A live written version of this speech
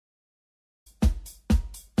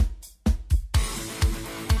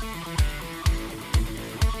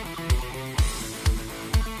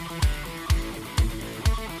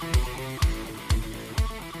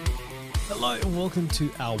welcome to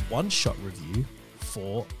our one-shot review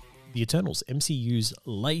for The Eternals, MCU's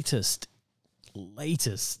latest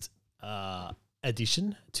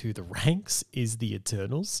addition to the ranks is The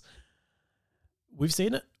Eternals. We've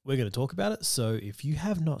seen it. We're going to talk about it. So if you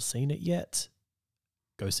have not seen it yet,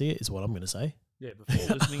 go see it is what I'm going to say. Yeah,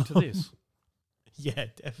 before listening to this. Yeah,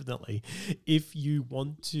 definitely. If you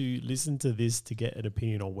want to listen to this to get an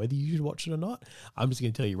opinion on whether you should watch it or not, I'm just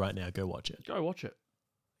going to tell you right now, go watch it. Go watch it.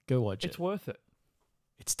 Go watch it. It's worth it.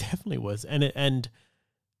 It's definitely worth it. And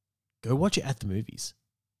go watch it at the movies.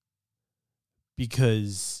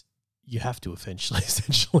 Because you have to essentially.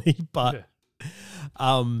 But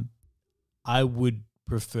I would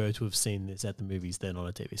prefer to have seen this at the movies than on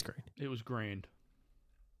a TV screen. It was grand.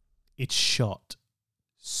 It's shot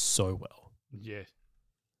so well. Yeah.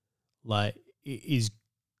 Like, it is.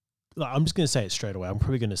 Like, I'm just going to say it straight away. I'm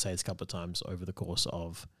probably going to say this a couple of times over the course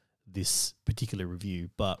of this particular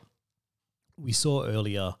review, but we saw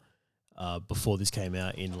earlier before this came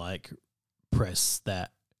out in like press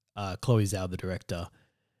that Chloe Zhao, the director,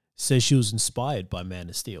 says she was inspired by Man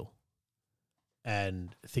of Steel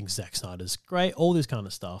and thinks Zack Snyder's great, all this kind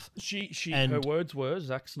of stuff. Her words were,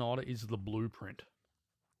 Zack Snyder is the blueprint.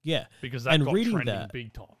 Yeah. Because that got trending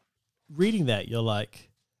big time. Reading that, you're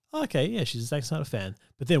like, okay, yeah, she's a Zack Snyder fan.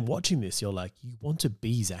 But then watching this, you're like, you want to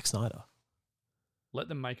be Zack Snyder. Let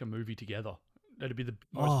them make a movie together. That'd be the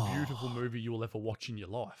most beautiful movie you will ever watch in your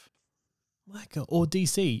life. Like, or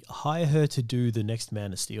DC, hire her to do the next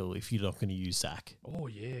Man of Steel if you're not going to use Zack. Oh,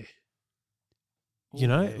 yeah. You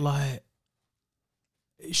know, like,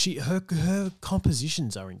 her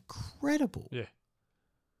compositions are incredible. Yeah.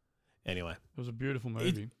 Anyway. It was a beautiful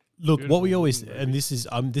movie. Look, beautiful what we always, and this is,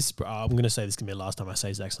 I'm going to say this can be the last time I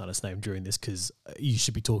say Zack Snyder's name during this because you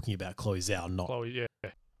should be talking about Chloe Zhao, not Chloe, yeah.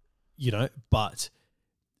 You know, but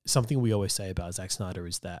something we always say about Zack Snyder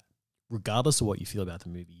is that regardless of what you feel about the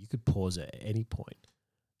movie, you could pause it at any point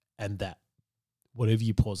and that whatever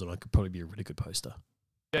you pause it on could probably be a really good poster.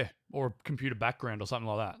 Yeah, or a computer background or something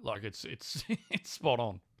like that. Like it's it's spot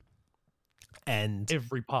on. And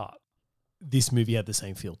every part. This movie had the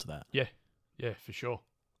same feel to that. Yeah. Yeah, for sure.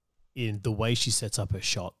 In the way she sets up her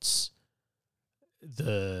shots,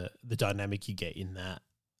 the dynamic you get in that,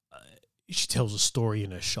 she tells a story in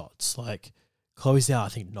her shots. Like, Chloe Zhao, I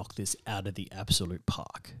think, knocked this out of the absolute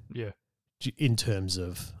park. Yeah. In terms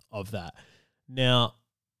of that. Now,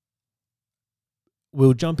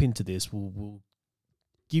 we'll jump into this. We'll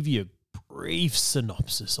give you a brief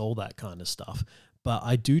synopsis, all that kind of stuff. But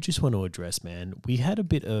I do just want to address, man, we had a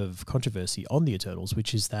bit of controversy on The Eternals,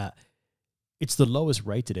 which is that it's the lowest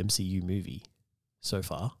rated MCU movie so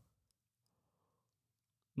far.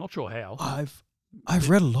 Not sure how. I've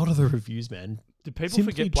read a lot of the reviews, man. Did people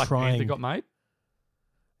forget Black Panther got made?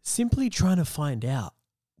 Simply trying to find out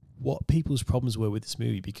what people's problems were with this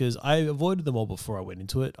movie because I avoided them all before I went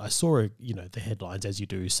into it. I saw, the headlines as you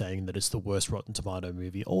do saying that it's the worst Rotten Tomato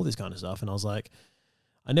movie, all this kind of stuff. And I was like,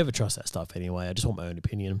 I never trust that stuff anyway. I just want my own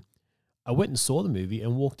opinion. I went and saw the movie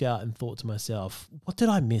and walked out and thought to myself, what did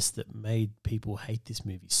I miss that made people hate this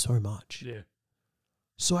movie so much? Yeah.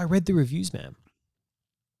 So I read the reviews, man.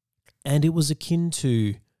 And it was akin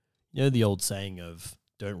to, the old saying of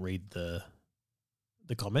don't read the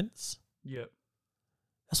comments. Yeah.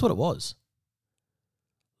 That's what it was.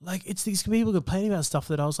 Like, it's these people complaining about stuff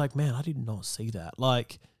that I was like, man, I did not see that.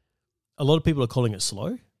 Like, a lot of people are calling it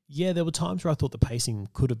slow. Yeah, there were times where I thought the pacing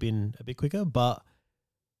could have been a bit quicker, but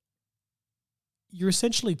you're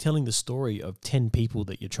essentially telling the story of 10 people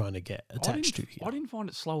that you're trying to get attached to here. I didn't find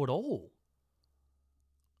it slow at all.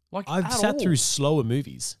 Like, I've sat through slower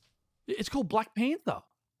movies. It's called Black Panther.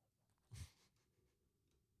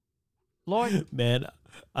 Like, man,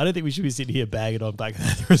 I don't think we should be sitting here bagging on Black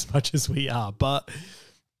Panther as much as we are, but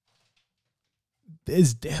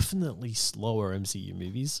there's definitely slower MCU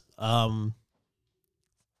movies.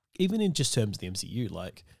 Even in just terms of the MCU,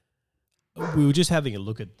 like we were just having a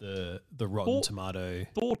look at the Rotten Tomato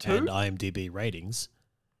and IMDb ratings,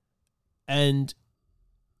 and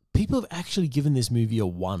people have actually given this movie a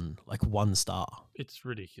 1 star. It's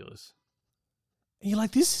ridiculous. And you're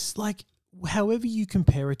like, this is like, however you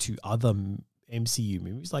compare it to other MCU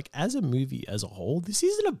movies, like as a movie as a whole, this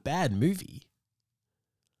isn't a bad movie.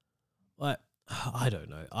 Like, I don't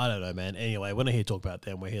know, man. Anyway, we're not here to talk about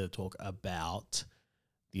them. We're here to talk about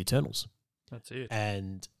The Eternals. That's it.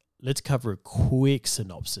 And let's cover a quick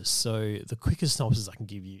synopsis. So the quickest synopsis I can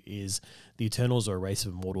give you is the Eternals are a race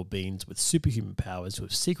of immortal beings with superhuman powers who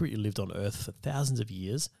have secretly lived on Earth for thousands of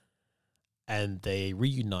years, and they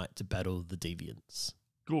reunite to battle the Deviants.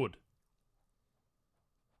 Good.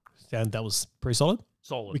 That was pretty solid.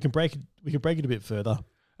 Solid. We can break it a bit further.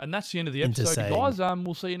 And that's the end of the Into episode, saying- guys.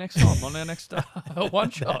 We'll see you next time on our next one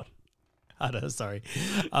shot. I know, sorry.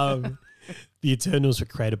 The Eternals were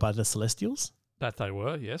created by the Celestials, That they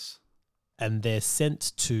were, yes. and they're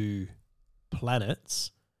sent to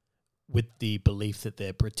planets with the belief that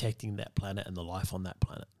they're protecting that planet and the life on that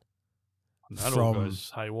planet. And that all From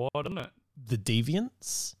goes haywire, doesn't it? the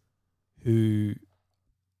Deviants, who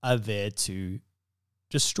are there to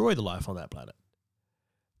destroy the life on that planet.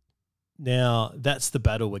 Now, that's the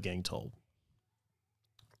battle we're getting told.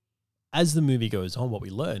 As the movie goes on, what we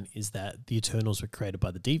learn is that the Eternals were created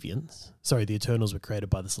by the Deviants. Sorry, the Eternals were created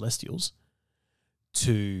by the Celestials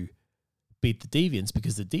to beat the Deviants,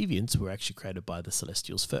 because the Deviants were actually created by the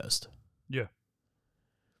Celestials first. Yeah.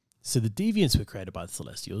 So the Deviants were created by the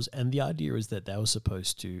Celestials, and the idea is that they were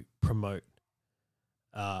supposed to promote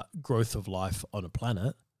growth of life on a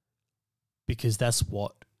planet, because that's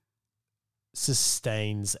what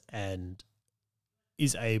sustains and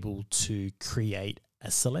is able to create a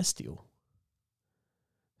Celestial.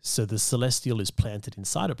 So the Celestial is planted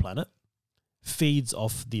inside a planet, feeds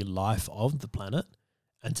off the life of the planet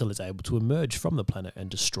until it's able to emerge from the planet and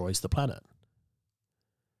destroys the planet.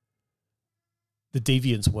 The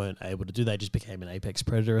Deviants weren't able to do that, they just became an apex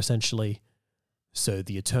predator essentially. So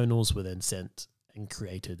the Eternals were then sent and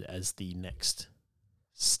created as the next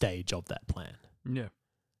stage of that plan. Yeah.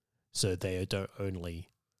 So they don't only...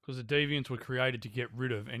 Because the Deviants were created to get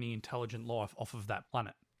rid of any intelligent life off of that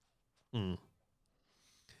planet. Mm.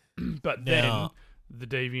 But Now- then the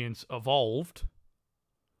Deviants evolved,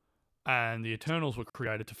 and the Eternals were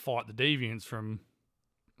created to fight the Deviants from...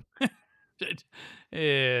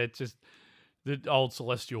 it's just the old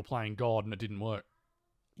Celestial playing God, and it didn't work.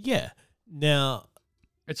 Yeah. Now,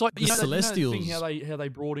 It's like The you know, that- Celestials- you know the thing how they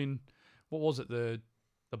brought in, what was it, the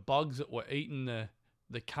bugs that were eating the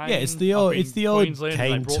cane. Yeah, it's the up old- in it's the old Queensland, and they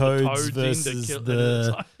cane brought toads in to versus kill- and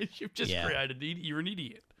the- it's like, you've just Yeah. created you're an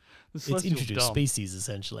idiot. The it's Celestial's introduced dumb. species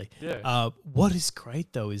essentially. Yeah. What is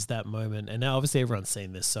great though is that moment, and now obviously everyone's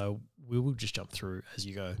seen this, so we will just jump through as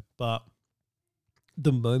you go. But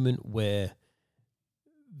the moment where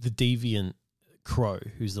the Deviant Crow,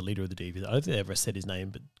 who's the leader of the Deviants, I don't think they ever said his name,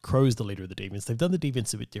 but Crow is the leader of the Deviants. They've done the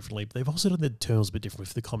Deviants a bit differently, but they've also done the Eternals a bit different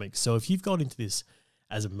for the comics. So if you've gone into this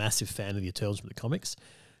as a massive fan of the Eternals from the comics,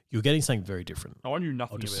 you're getting something very different. I knew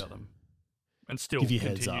nothing just about them, and still give you a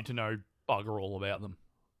heads continue up. to know bugger all about them.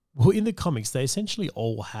 Well, in the comics, they essentially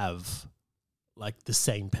all have like the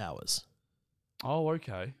same powers. Oh,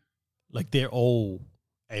 okay. Like they're all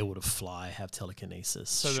able to fly, have telekinesis.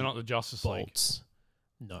 So they're not the Justice League. bolts.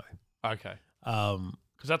 No. Okay. Um.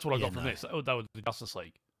 Because that's what I Yeah, got from no. this. That was the Justice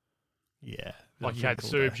League. Yeah. Like you very had cool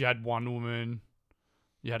Superbs, though. you had Wonder Woman,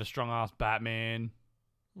 you had a strong ass Batman,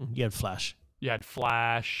 You had Flash. you had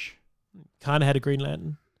Flash, Kind of had a Green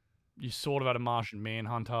Lantern. you sort of had a Martian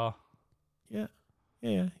Manhunter. Yeah.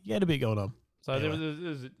 Yeah. You had a bit going on. So Anyway. there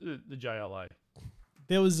was the JLA.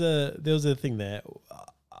 There was a thing there.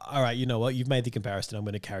 All right, you know what? You've made the comparison. I'm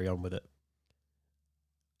going to carry on with it.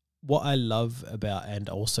 What I love about and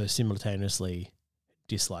also simultaneously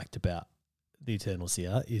disliked about the Eternals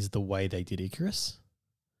here is the way they did Icarus.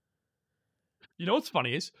 You know what's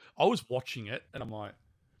funny is I was watching it and I'm like,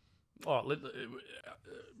 all right,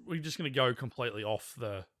 we're just going to go completely off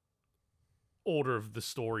the order of the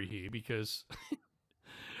story here because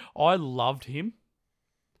I loved him.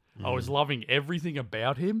 I was loving everything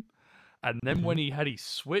about him. And then when he had his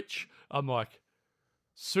switch, I'm like,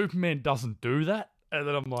 Superman doesn't do that. And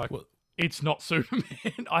then I'm like, Well- it's not Superman.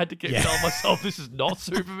 I had to keep Yeah. telling myself this is not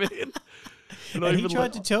Superman. And I And he even tried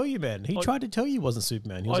let- to tell you, man. He I- tried to tell you he wasn't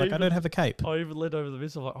Superman. He was I like, I even- don't have a cape. I even led over the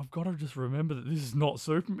miss. I'm like, I've got to just remember that this is not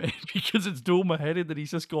Superman because it's doing my head in that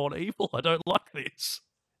he's just gone evil. I don't like this.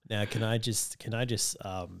 Now, can I just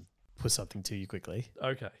put something to you quickly?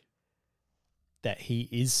 Okay. That he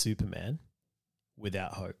is Superman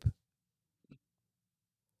without hope.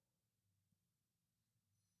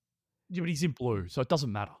 Yeah, but he's in blue, so it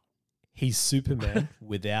doesn't matter. He's Superman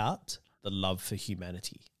without the love for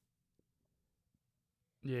humanity.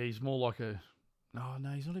 Yeah, he's more like a. Oh, no,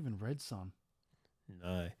 he's not even Red Sun.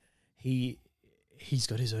 No, he's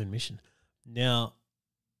got his own mission. Now,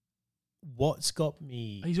 what's got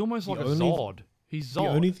me? He's almost The like a only- Zod. He's Zod. The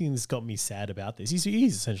only thing that's got me sad about this, he's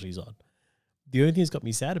essentially Zod. The only thing that's got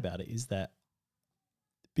me sad about it is that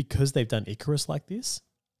because they've done Icarus like this,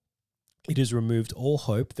 it has removed all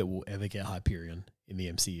hope that we'll ever get Hyperion in the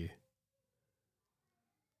MCU.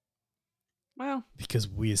 Well, Because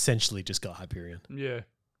we essentially just got Hyperion. yeah.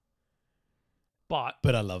 But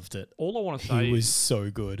But I loved it. all I want to say He was is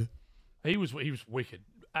so good. he was wicked.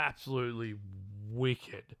 Absolutely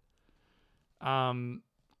wicked.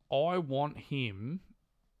 I want him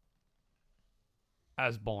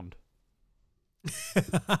as Bond.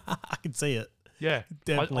 I can see it. Yeah,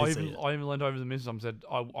 Definitely see it. I even leaned over the missus and said,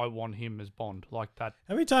 I want him as Bond, like that.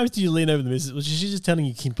 How many times did you lean over the missus? Was she just telling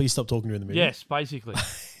you, can you please stop talking to her in the movie? Yes, basically.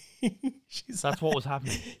 She's That's what was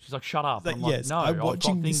happening. She's like, shut up. like, I'm like, yes, no, I'm I've got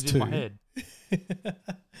watching things this in my too. head.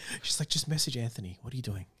 She's like, just message Anthony. What are you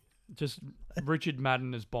doing? Just Richard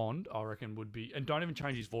Madden as Bond, I reckon, would be... And don't even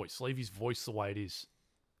change his voice. Leave his voice the way it is.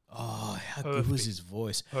 Oh, how good was his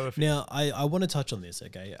voice? Perfect. Now, I want to touch on this,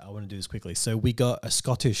 okay? I want to do this quickly. So we got a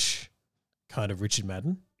Scottish kind of Richard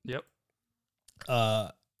Madden. Yep.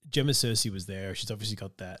 Gemma Cersei was there. She's obviously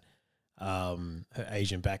got that her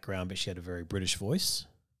Asian background, but she had a very British voice.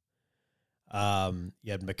 You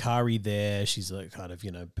had Makari there. She's a kind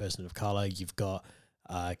of, person of color. You've got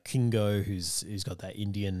Kingo, who's got that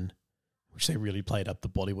Indian, which they really played up the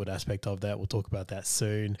Bollywood aspect of that. We'll talk about that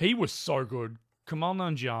soon. He was so good. Kamal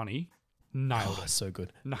Nanjiani nailed it. So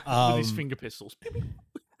good. With his finger pistols.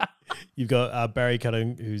 You've got Barry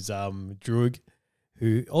Cutting, who's Druig,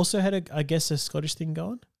 who also had, a Scottish thing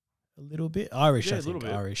going a little bit. Irish, Yeah, I a little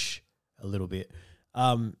think. bit. Irish, a little bit.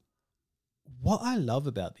 What I love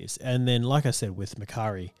about this, and then like I said with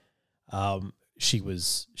Makari, she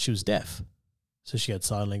was deaf, so she had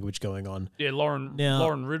sign language going on. Yeah, Lauren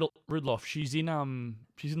Ridloff. She's in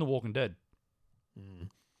The Walking Dead.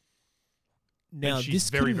 Now and she's this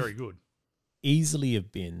very, could very good. easily have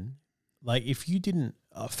been like if you didn't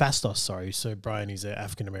Fastos. Sorry, so Brian is an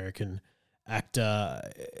African American actor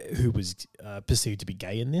who was perceived to be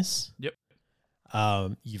gay in this. Yep.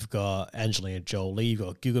 You've got Angelina Jolie. You've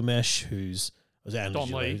got Gilgamesh, who's Angelina Don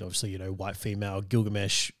Jolie, Lee. obviously white female.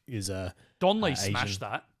 Gilgamesh is a Don Lee Asian. smashed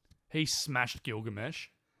that. He smashed Gilgamesh.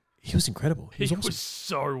 He was incredible. He was was awesome.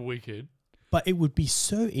 so wicked. But it would be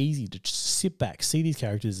so easy to just sit back, see these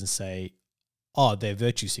characters, and say, "Oh, they're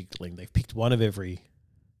virtue signaling. They've picked one of every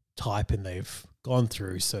type, and they've gone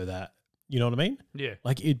through so that." You know what I mean? Yeah.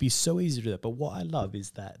 Like, it'd be so easy to do that. But what I love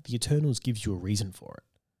is that the Eternals gives you a reason for it.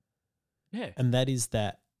 Yeah. And that is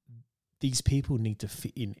that these people need to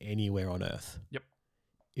fit in anywhere on Earth. Yep.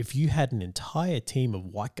 If you had an entire team of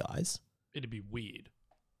white guys. It'd be weird.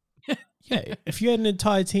 Yeah. If you had an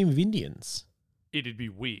entire team of Indians. It'd be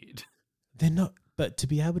weird. They're not. But to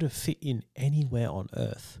be able to fit in anywhere on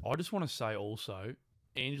Earth. I just want to say also,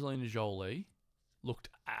 Angelina Jolie looked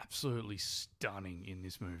absolutely stunning in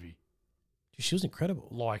this movie. Dude, she was incredible.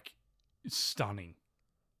 Like, stunning.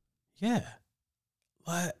 Yeah.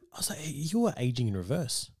 Like, I was like, hey, you are aging in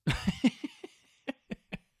reverse.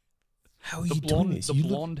 How are you doing this? The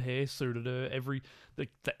blonde hair suited her. The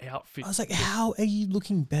outfit. I was like, how are you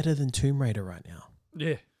looking better than Tomb Raider right now?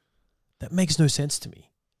 Yeah. That makes no sense to me.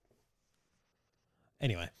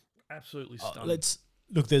 Anyway. Absolutely stunning.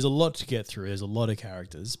 Look, there's a lot to get through. There's a lot of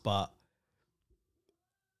characters, but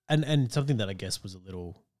and something that I guess was a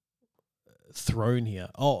little thrown here.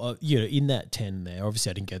 In that 10 there, obviously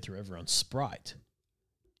I didn't go through everyone's Sprite.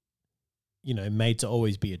 Made to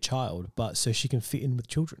always be a child, but so she can fit in with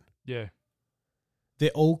children. Yeah. They're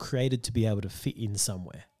all created to be able to fit in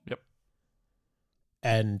somewhere. Yep.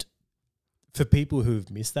 And for people who have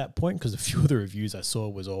missed that point, because a few of the reviews I saw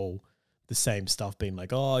was all the same stuff being like,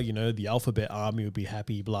 the alphabet army would be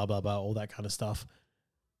happy, blah, blah, blah, all that kind of stuff.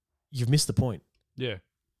 You've missed the point. Yeah.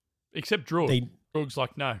 Except Druig. Druig's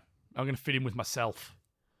like, no, I'm going to fit in with myself.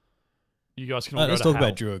 You guys can all go let's to talk hell.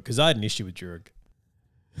 about Druig, because I had an issue with Druig.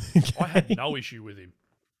 I had no issue with him.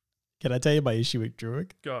 Can I tell you my issue with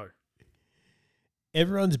Druig? Go.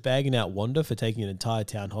 Everyone's bagging out Wanda for taking an entire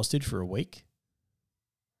town hostage for a week.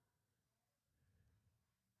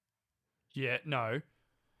 Yeah, no.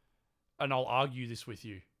 And I'll argue this with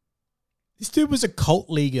you. This dude was a cult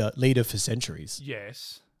leader for centuries.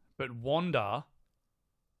 Yes, but Wanda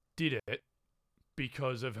did it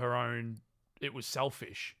because of her own... It was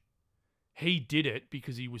selfish. He did it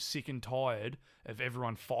because he was sick and tired of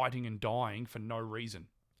everyone fighting and dying for no reason.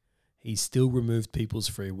 He still removed people's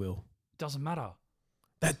free will. Doesn't matter.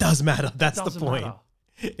 That does matter. That's the Doesn't point. matter.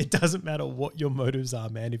 It doesn't matter what your motives are,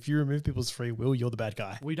 man. If you remove people's free will, you're the bad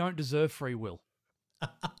guy. We don't deserve free will.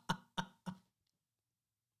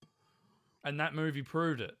 And that movie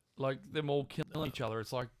proved it. Like, them all killing each other.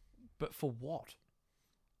 It's like, but for what?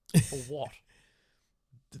 For what?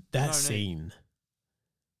 That scene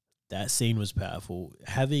was powerful.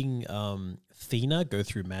 Having Thena go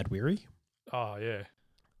through Mad Weary. Oh, yeah.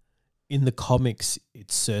 In the comics,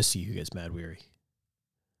 it's Cersei who gets Mad Weary.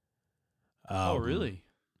 Oh, really?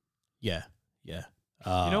 Yeah, yeah.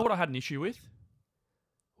 You know what I had an issue with?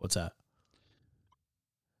 What's that?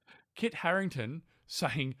 Kit Harington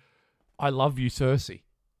saying, I love you, Cersei.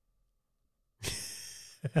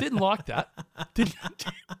 Didn't like that.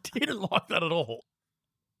 Didn't like that at all.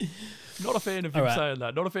 Not a fan of him All right. saying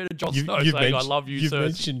that. Not a fan of Jon Snow saying, I love you, You've Cersei.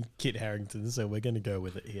 mentioned Kit Harington, so we're going to go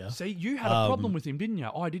with it here. See, you had a problem with him, didn't you?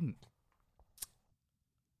 I didn't.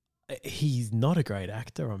 He's not a great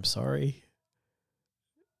actor, I'm sorry.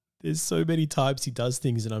 There's so many times he does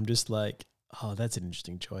things and I'm just like, oh, that's an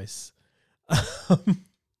interesting choice.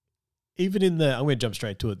 Even in I'm going to jump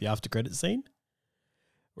straight to it, the after credit scene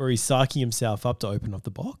where he's psyching himself up to open up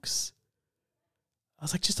the box. I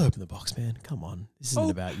was like, just open the box, man. Come on. This isn't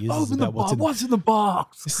about you. This is about what's in the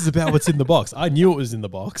box. This is about what's in the box. I knew it was in the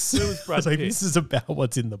box. Where was Brad I was like, Pitt? this is about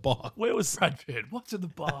what's in the box. Where was Brad Pitt? What's in the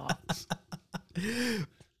box?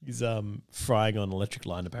 He's frying on an electric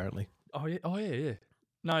line, apparently. Oh yeah.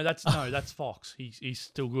 No, that's Fox. He's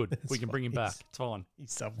still good. We can bring him back. It's fine.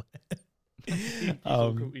 He's somewhere. He's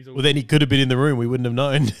all cool. Well, then he could have been in the room. We wouldn't have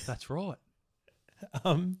known. That's right.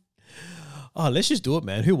 Let's just do it,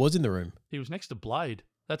 man. Who was in the room? He was next to Blade.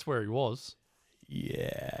 That's where he was.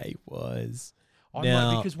 Yeah, he was.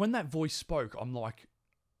 Because when that voice spoke, I'm like,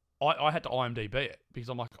 I had to IMDb it because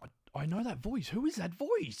I'm like, I know that voice. Who is that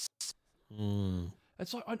voice?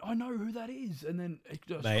 It's like I know who that is, and then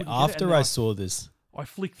mate, after I saw this, I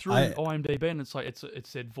flicked through IMDb and it's like it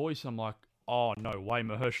said voice. I'm like, oh no way,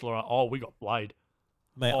 Mahershala. Oh, we got Blade.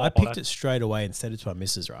 Mate, I picked it straight away and sent it to my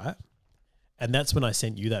missus, right? And that's when I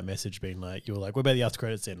sent you that message being like, you were like, what about the after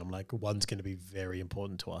credits scene? I'm like, one's going to be very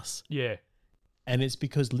important to us. Yeah. And it's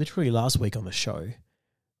because literally last week on the show,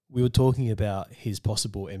 we were talking about his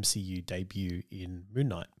possible MCU debut in Moon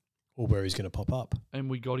Knight, or where he's going to pop up.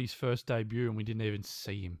 And we got his first debut and we didn't even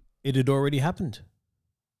see him. It had already happened.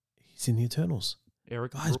 He's in the Eternals.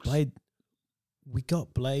 Eric Guys, Brooks. Blade. We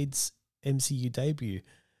got Blade's MCU debut.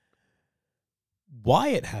 Why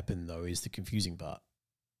it happened, though, is the confusing part.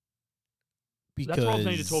 Because that's what I was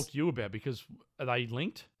needing to talk to you about, because are they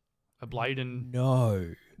linked? A Blade and...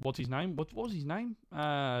 No. What's his name? What was his name?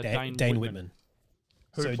 Dane Whitman.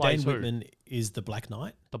 Who plays Dane who? Whitman is the Black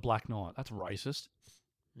Knight. The Black Knight. That's racist.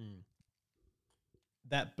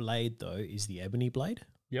 That Blade, though, is the Ebony Blade.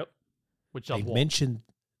 Yep. Which they mentioned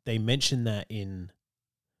that in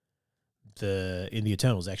the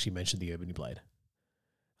Eternals. They actually mentioned the Ebony Blade.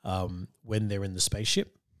 When they're in the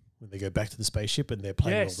spaceship, when they go back to the spaceship and they're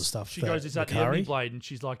playing all the stuff. She goes, "Is that the Ebony Blade?" And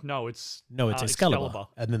she's like, "No, it's Excalibur."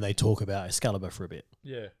 And then they talk about Excalibur for a bit.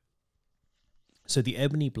 Yeah. So the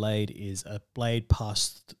Ebony Blade is a blade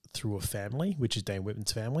passed through a family, which is Dane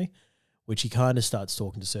Whitman's family, which he kind of starts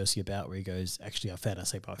talking to Cersei about, where he goes, "Actually, I found out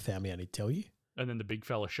something about my family. I need to tell you." And then the big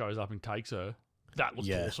fella shows up and takes her. That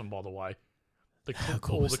looked awesome, by the way.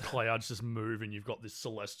 Cool all was the that? clouds just move, and you've got this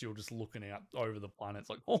celestial just looking out over the planet.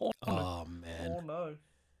 It's like, oh man. Oh no.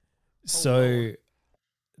 So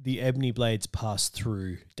the Ebony Blades pass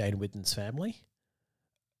through Dane Whitman's family.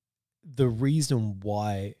 The reason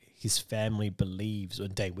why his family believes, or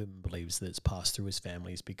Dane Whitman believes, that it's passed through his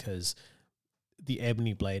family is because the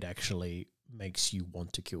Ebony Blade actually makes you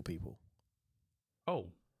want to kill people. Oh.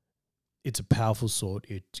 It's a powerful sword.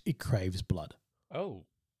 It craves blood. Oh.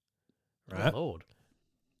 Right? Oh, Lord.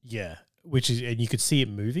 Yeah. And you could see it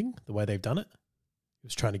moving the way they've done it. It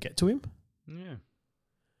was trying to get to him. Yeah.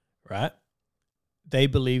 Right? They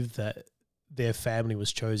believe that their family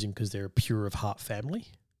was chosen because they're a pure of heart family.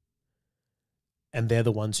 And they're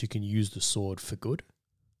the ones who can use the sword for good.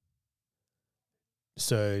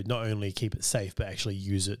 So not only keep it safe, but actually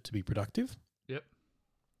use it to be productive. Yep.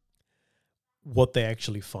 What they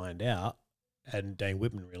actually find out, and Dane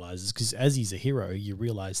Whitman realizes, because as he's a hero, you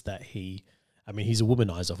realize that he's a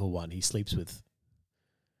womanizer for one. He sleeps with...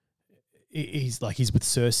 He's with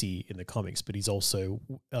Cersei in the comics, but he's also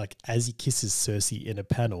like, as he kisses Cersei in a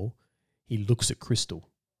panel, he looks at Crystal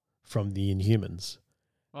from the Inhumans,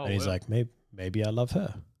 and he's like, maybe I love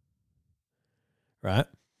her, right?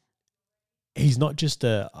 He's not just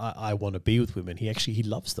I want to be with women. He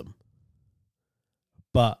loves them,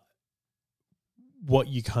 but what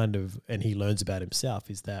you and he learns about himself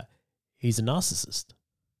is that he's a narcissist.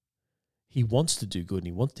 He wants to do good and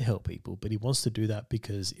he wants to help people, but he wants to do that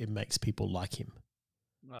because it makes people like him.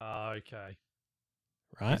 Okay.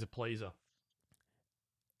 Right? He's a pleaser.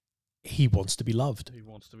 He wants to be loved. He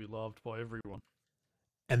wants to be loved by everyone.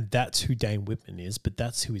 And that's who Dane Whitman is, but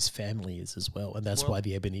that's who his family is as well. And that's why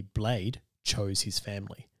the Ebony Blade chose his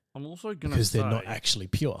family. I'm also going to say... because they're not actually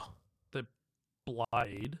pure. The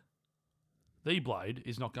Blade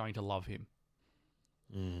is not going to love him.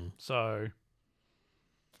 So...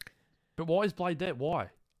 But why is Blade there? Why?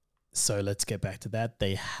 So let's get back to that.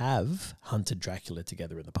 They have hunted Dracula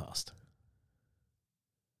together in the past.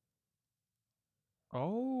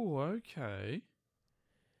 Oh, okay.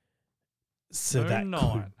 So Moon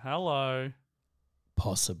Knight. Hello.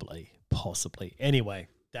 Possibly. Anyway,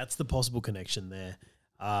 That's the possible connection there.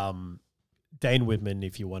 Dane Whitman,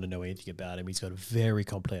 if you want to know anything about him, he's got a very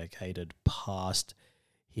complicated past.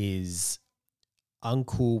 His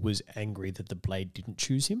uncle was angry that the Blade didn't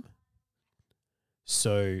choose him,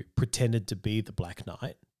 so pretended to be the Black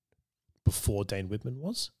Knight before Dane Whitman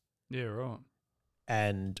was. Yeah, right.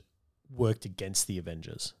 And worked against the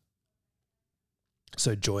Avengers.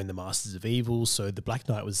 So joined the Masters of Evil. So the Black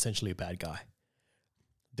Knight was essentially a bad guy.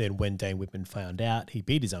 Then when Dane Whitman found out, he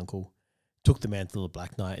beat his uncle, took the mantle of the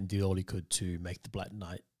Black Knight and did all he could to make the Black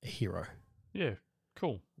Knight a hero. Yeah,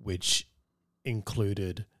 cool. Which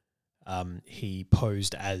included he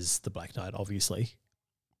posed as the Black Knight, obviously,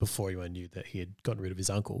 before anyone knew that he had gotten rid of his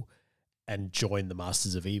uncle, and joined the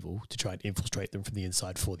Masters of Evil to try and infiltrate them from the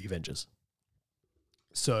inside for the Avengers.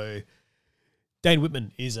 So Dane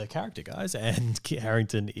Whitman is a character, guys, and Kit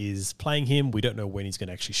Harington is playing him. We don't know when he's going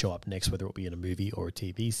to actually show up next, whether it'll be in a movie or a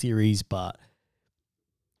TV series, but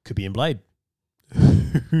could be in Blade.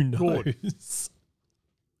 Who knows?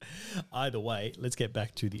 Either way, let's get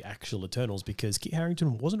back to the actual Eternals, because Kit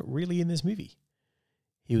Harington wasn't really in this movie.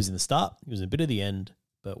 He was in the start, he was in a bit of the end,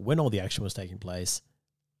 but when all the action was taking place,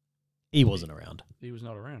 he wasn't around. He was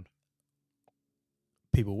not around.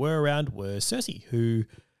 People were around were Cersei, who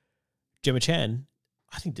Gemma Chan,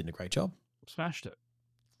 I think, did a great job. Smashed it.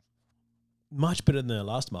 Much better than the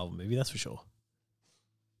last Marvel movie, that's for sure.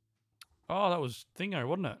 Oh, that was Thingo,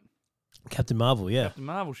 wasn't it? Captain Marvel, yeah. Captain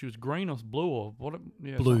Marvel, she was green or blue or what?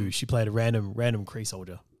 Yeah, Blue. something. She played a random Kree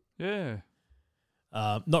soldier. Yeah.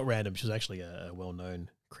 Not random. She was actually a well-known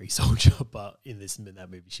Kree soldier, but in that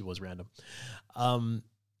movie, she was random. I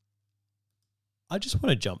just want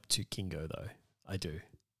to jump to Kingo, though. I do.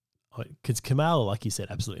 Because Kamal, like you said,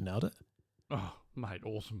 absolutely nailed it. Oh, mate,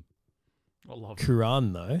 awesome. I love it.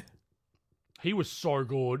 Kuran, though, He was so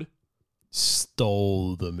good.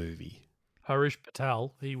 stole the movie. Harish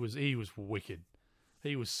Patel, he was wicked.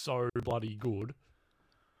 He was so bloody good.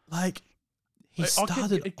 Like, he I kept-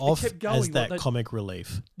 started it off kept going, as like that they- comic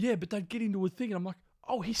relief. Yeah, but they'd get into a thing and I'm like,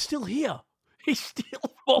 oh, he's still here. He's still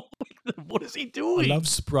following them. What is he I doing? love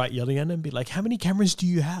Sprite yelling at him and be like, how many cameras do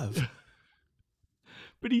you have?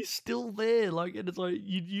 But he's still there. Like, and it's like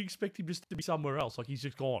you expect him just to be somewhere else. Like he's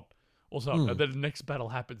just gone or something. And then the next battle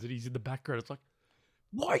happens and he's in the background. It's like,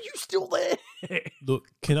 why are you still there? Look,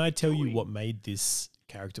 can I tell you what made this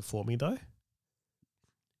character for me, though?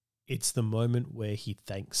 It's the moment where he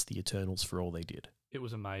thanks the Eternals for all they did. It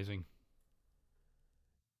was amazing.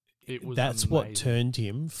 It was That's amazing. what turned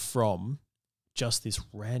him from just this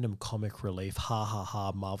random comic relief, ha ha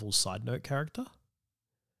ha, Marvel side note character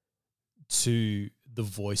to the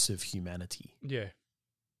voice of humanity. Yeah.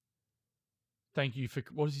 Thank you for,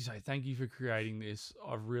 what does he say? Thank you for creating this.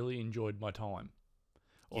 I've really enjoyed my time.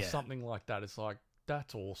 Or Yeah. something like that. It's like,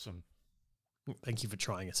 that's awesome. Thank you for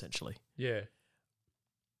trying, essentially. Yeah.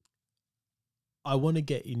 I want to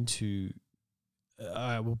get into,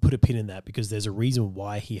 I will put a pin in that because there's a reason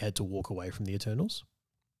why he had to walk away from the Eternals.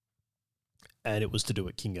 And it was to do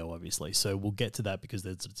with Kingo, obviously. So we'll get to that because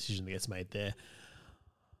there's a decision that gets made there.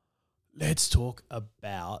 Let's talk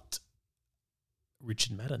about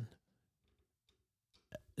Richard Madden.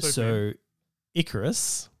 So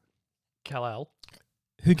Icarus, Kal-El.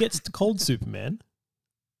 who gets the cold Superman.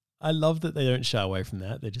 I love that they don't shy away from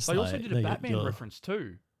that. They're just They like, also did a no, Batman you're- reference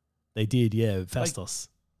too. They did, yeah. Fastos.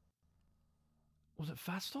 Was it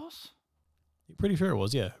Fastos? Pretty sure it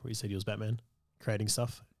was, yeah. Where he said he was Batman, creating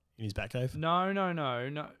stuff in his Batcave. No.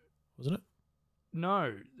 Wasn't it?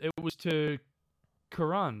 No, it was to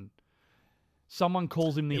Karan. Someone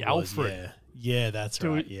calls him the It was, Alfred. yeah, that's To-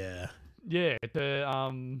 right. Yeah, Yeah,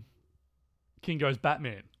 Kingo's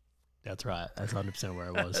Batman. that's right. That's 100% where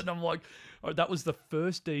it was. And I'm like, oh, that was the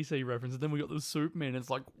first DC reference. And then we got the Superman. It's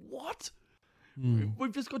like, what? Mm.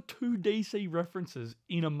 We've just got 2 DC references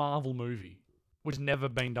in a Marvel movie, which has never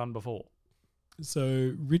been done before.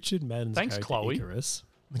 So Richard Madden's Thanks, character Chloe. Icarus.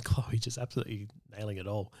 Chloe just absolutely nailing it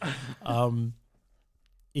all.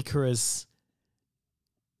 Icarus,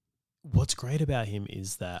 what's great about him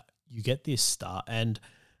is that you get this start and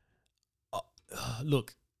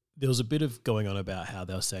look, there was a bit of going on about how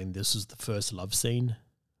they were saying this was the first love scene,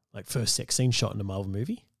 like first sex scene shot in a Marvel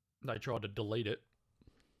movie. They tried to delete it.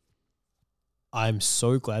 I'm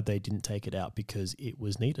so glad they didn't take it out because it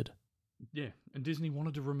was needed. Yeah, and Disney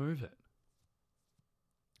wanted to remove it.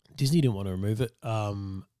 Disney didn't want to remove it.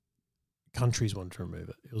 Countries wanted to remove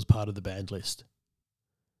it. It was part of the banned list.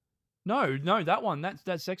 No, that one,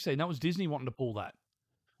 that sex scene, that was Disney wanting to pull that.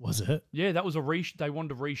 Was it? Yeah, that was they wanted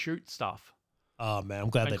to reshoot stuff. Oh man, I'm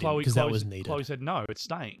glad And they didn't because that was needed. Chloe said, no, it's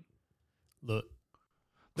staying. Look,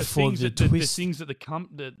 The for things the that the twist. things that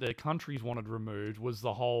the countries wanted removed was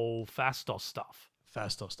the whole Fastos stuff,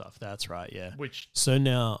 Fastos stuff. That's right. Yeah. which So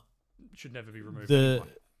now should never be removed. the anyway.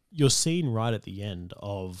 your scene right at the end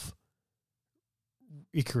of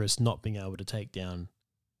Icarus not being able to take down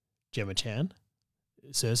Gemma Chan,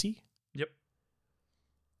 Cersei. Yep.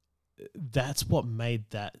 That's what made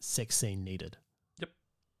that sex scene needed. Yep.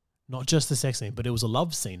 Not just the sex scene, but it was a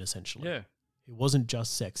love scene essentially. Yeah, It wasn't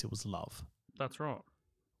just sex, it was love. that's right.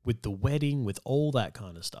 With the wedding, with all that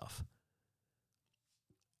kind of stuff.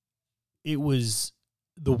 It was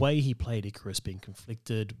the way he played Icarus being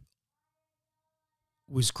conflicted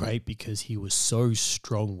was great because he was so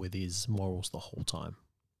strong with his morals the whole time.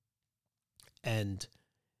 And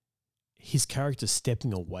his character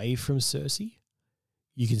stepping away from Cersei,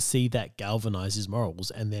 you can see that galvanize his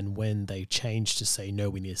morals. And then when they changed to say, no,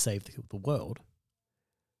 we need to save the world,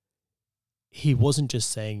 he wasn't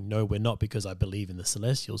just saying, no, we're not because I believe in the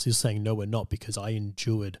Celestials. He's saying, no, we're not because I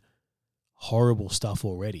endured horrible stuff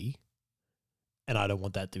already and I don't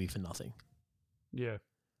want that to be for nothing. Yeah.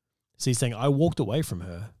 So he's saying, I walked away from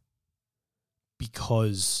her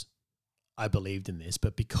because I believed in this,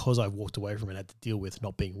 but because I walked away from it and had to deal with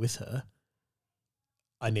not being with her,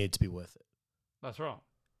 I needed to be worth it. That's right.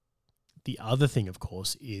 The other thing, of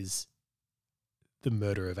course, is the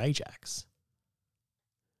murder of Ajax.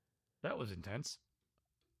 That was intense.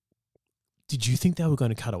 Did you think they were going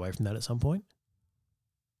to cut away from that at some point?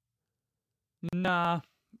 Nah,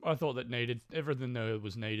 I thought that needed everything there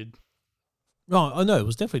was needed. No, I know it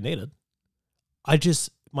was definitely needed.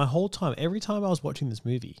 My whole time, every time I was watching this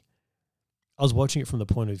movie, I was watching it from the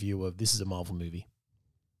point of view of this is a Marvel movie.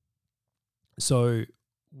 So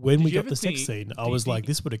when Did we you got ever the sex think- scene, I do you was like, think-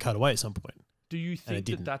 this would have cut away at some point. Do you it think that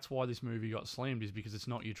didn't. that's why this movie got slammed? Is because it's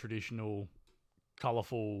not your traditional,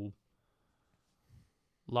 colourful,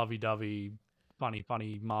 lovey-dovey,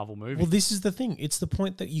 funny Marvel movie? Well, this is the thing. It's the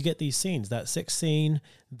point that you get these scenes, that sex scene,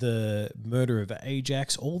 the murder of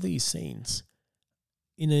Ajax, all these scenes.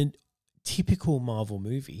 In a typical Marvel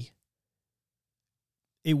movie,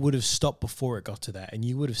 it would have stopped before it got to that, and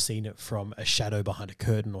you would have seen it from a shadow behind a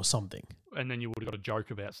curtain or something. And then you would have got a joke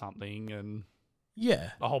about something and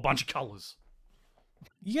Yeah. a whole bunch of colours.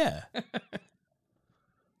 Yeah.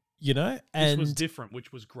 You know? This And was different,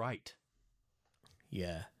 which was great.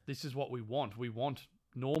 yeah. This is what we want. We want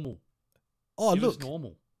normal. Oh, Give us look,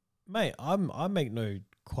 normal. mate, I make no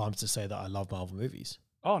qualms to say that I love Marvel movies.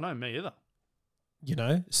 Oh, no, me either. You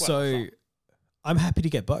know? So some. I'm happy to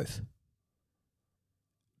get both.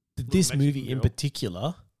 But Little this Mexican movie in girl.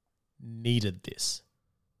 particular needed this.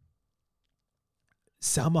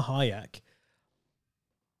 Salma Hayek,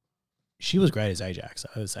 she was great as Ajax,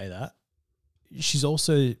 I would say that. She's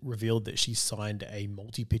also revealed that she signed a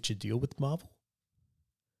multi-picture deal with Marvel,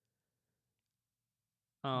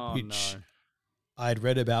 Oh, which no. I'd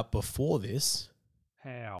read about before this.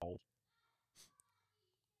 How?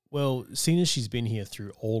 Well, seeing as she's been here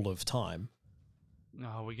through all of time,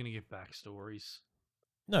 No, we're going to get backstories.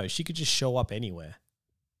 no, she could just show up anywhere,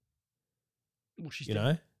 Well, she's you dead.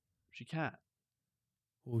 know? She can't.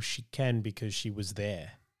 Well, she can because she was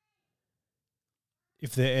there.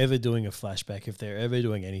 If they're ever doing a flashback, if they're ever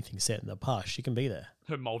doing anything set in the past, she can be there.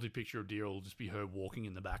 Her multi-picture deal will just be her walking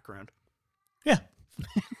in the background. Yeah.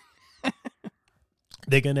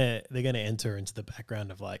 They're gonna enter into the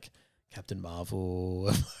background of like Captain Marvel,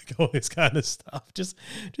 like all this kind of stuff. Just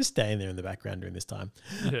staying there in the background during this time.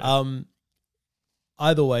 Yeah.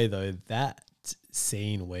 Either way though, that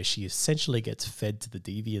scene where she essentially gets fed to the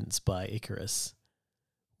deviants by Icarus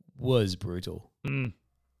was brutal. Mm.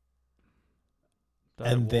 That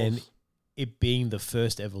And it then was. it being the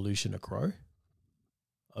first evolution of Crow,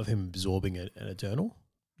 of him absorbing an Eternal,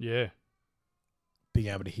 Yeah. being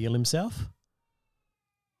able to heal himself.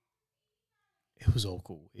 It was all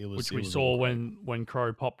cool. Which it we was saw all great. when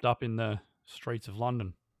Crow popped up in the streets of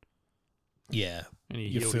London. Yeah, And he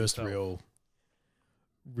your healed first himself.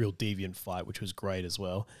 real deviant fight, which was great as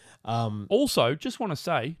well. Also, just want to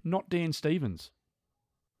say, not Dan Stevens.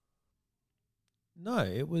 No,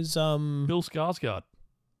 it was Bill Skarsgård.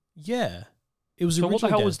 yeah, it was. So what the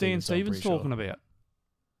originally hell was Dan I'm Stevens pretty sure. talking about?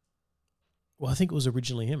 Well, I think it was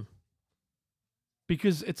originally him.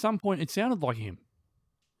 Because at some point it sounded like him.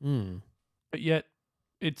 Mm. But yet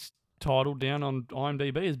it's titled down on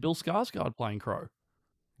IMDb as Bill Skarsgård playing Crow.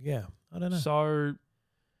 Yeah, I don't know. So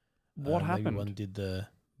what Maybe happened? one did the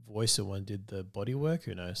voice and one did the body work.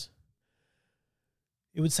 Who knows?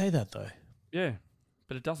 It would say that though. Yeah,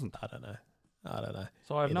 but it doesn't. I don't know.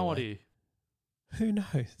 So I have Either no way. idea. Who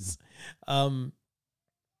knows? All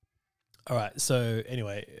right. So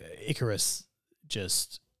anyway, Icarus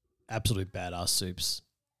just absolute badass soups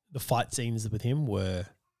the fight scenes with him were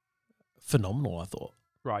phenomenal, I thought.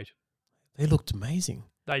 Right. They looked amazing.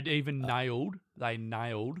 They'd even nailed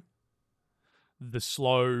the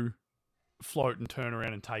slow float and turn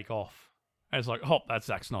around and take off. And it's like, oh, that's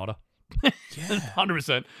Zack Snyder. Yeah.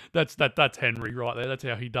 100%. That's Henry right there. That's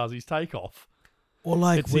how he does his takeoff. Or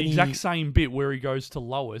like it's the exact same bit where he goes to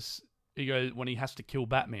Lois. He goes when he has to kill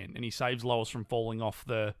Batman and he saves Lois from falling off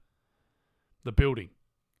the building.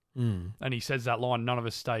 And he says that line, none of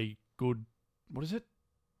us stay good. What is it?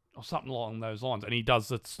 Or something along those lines. And he does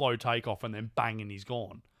the slow takeoff and then bang and he's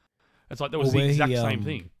gone. It's like that was the exact same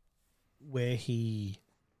thing. Where he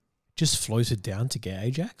just floated down to get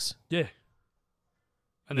Ajax. Yeah.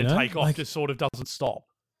 And then takeoff just sort of doesn't stop.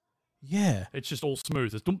 Yeah. It's just all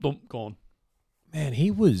smooth. It's dump, gone. Man,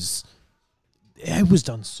 it was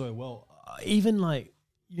done so well. Even like,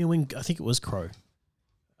 when I think it was Crow,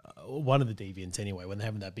 one of the Deviants anyway, when they're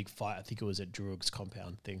having that big fight, I think it was at Druig's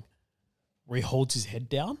compound thing, where he holds his head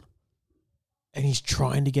down and he's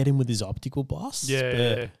trying to get him with his optical blasts.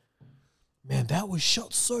 Yeah. Man, that was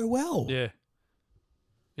shot so well. Yeah.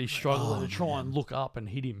 He's struggling to try and look up and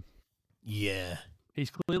hit him. Yeah. He's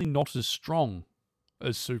clearly not as strong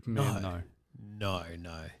as Superman, though. No.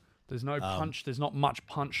 There's no punch. There's not much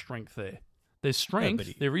punch strength there. There's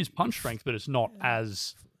strength. There is punch strength, but it's not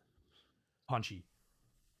as punchy.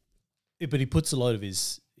 Yeah, but he puts a lot of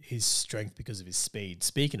his strength because of his speed.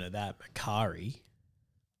 Speaking of that, Makari,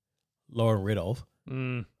 Lauren Ridolph,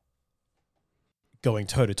 going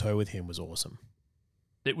toe-to-toe with him was awesome.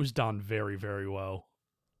 It was done very, very well.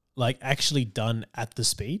 Like, actually done at the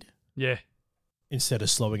speed? Yeah. Instead of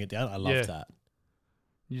slowing it down. I love that.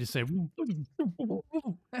 You just say,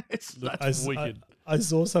 that's wicked. I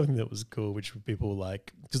saw something that was cool, which people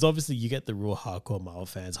like, because obviously you get the real hardcore Marvel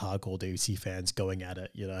fans, hardcore DC fans going at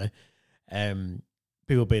it, and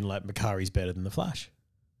people being like, Makari's better than the Flash.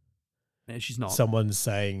 No, she's not. Someone's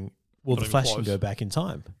saying, well, the Flash can go back in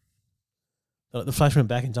time. The Flash went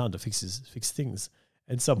back in time to fix things.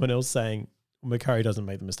 And someone else saying, Makari doesn't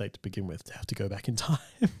make the mistake to begin with to have to go back in time.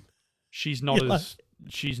 She's not as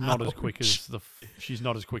quick as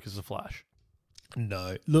the Flash.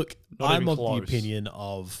 No. Look, I'm of the opinion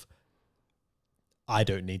of I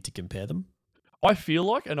don't need to compare them. I feel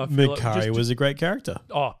like Makari was a great character.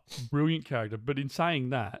 Oh, brilliant character. But in saying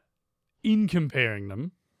that, in comparing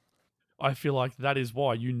them, I feel like that is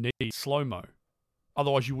why you need slow-mo.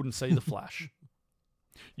 Otherwise you wouldn't see the Flash.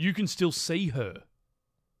 You can still see her.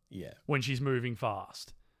 Yeah. When she's moving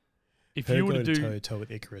fast. If her you were to do toe-to-toe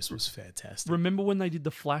with Icarus was fantastic. Remember when they did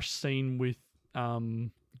the Flash scene with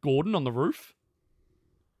Gordon on the roof?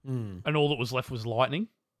 And all that was left was lightning?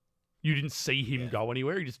 You didn't see him go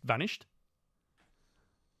anywhere, he just vanished?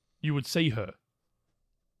 You would see her.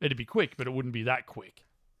 It'd be quick, but it wouldn't be that quick.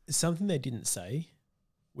 Something they didn't say,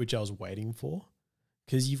 which I was waiting for,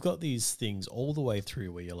 because you've got these things all the way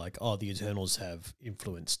through where you're like, oh, the Eternals have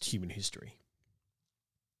influenced human history,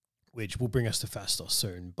 which will bring us to Phastos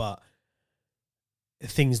soon, but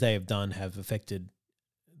things they have done have affected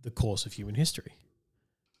the course of human history.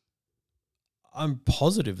 I'm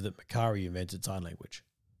positive that Makari invented sign language.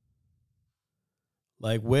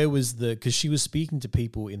 Like, where was because she was speaking to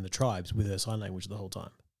people in the tribes with her sign language the whole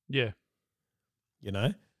time. Yeah.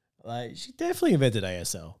 Like, she definitely invented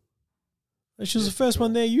ASL. She was the first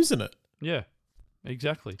one there using it. Yeah,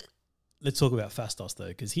 exactly. Let's talk about Phastos, though,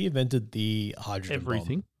 because he invented the hydrogen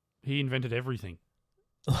bomb. He invented everything.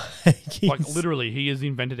 like, literally, he has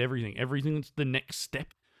invented everything. Everything that's the next step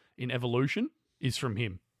in evolution is from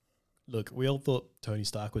him. Look, we all thought Tony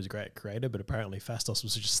Stark was a great creator, but apparently Phastos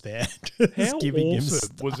was just there. How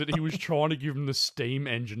awesome was it? He was trying to give him the steam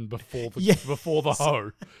engine before the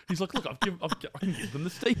hoe. He's like, look, I can give them the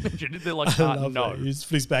steam engine. And they're like, no. He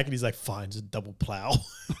flies back and he's like, fine, just double plow.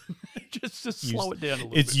 just slow it down a little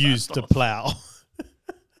bit. It's used to plow.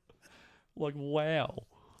 Like, wow.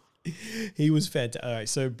 He was fantastic. All right,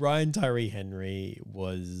 so Brian Tyree Henry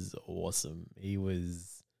was awesome.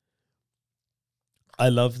 I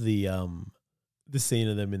love the scene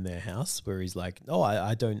of them in their house where he's like, "Oh,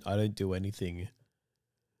 I don't do anything,"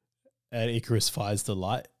 and Icarus fires the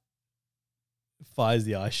eye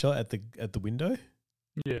shot at the window.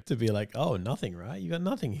 Yeah, to be like, "Oh, nothing, right? You got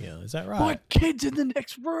nothing here. Is that right?" My kid's in the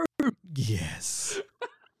next room. Yes,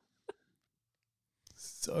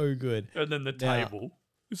 so good. And then the table.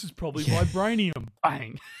 This is probably vibranium.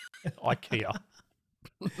 Bang, IKEA.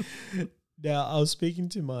 Now, I was speaking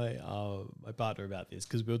to my partner about this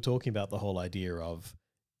because we were talking about the whole idea of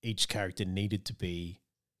each character needed to be,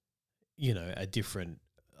 a different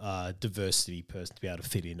diversity person to be able to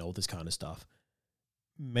fit in, all this kind of stuff.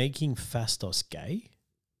 Making Phastos gay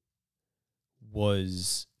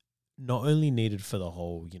was not only needed for the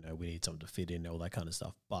whole, we need something to fit in, all that kind of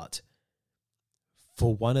stuff, but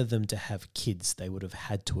for one of them to have kids, they would have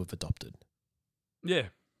had to have adopted. Yeah.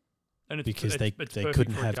 And it's because they perfect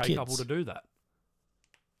couldn't for have a gay kids. couple to do that.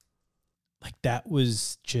 Like, that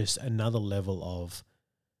was just another level of,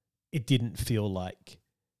 it didn't feel like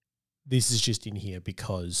this is just in here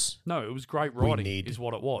because No, it was great writing is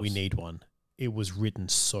what it was. we need one. It was written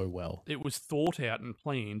so well. It was thought out and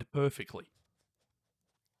planned perfectly.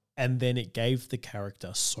 And then it gave the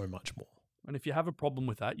character so much more. And if you have a problem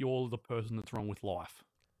with that, you're the person that's wrong with life.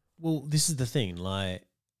 Well, this is the thing. Like,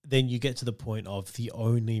 then you get to the point of the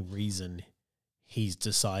only reason he's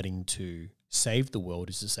deciding to save the world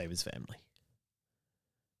is to save his family.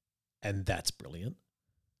 And that's brilliant.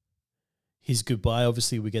 His goodbye,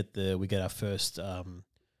 obviously, we get our first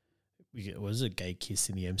gay kiss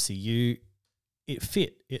in the MCU. It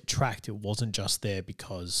fit, it tracked. It wasn't just there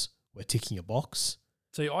because we're ticking a box.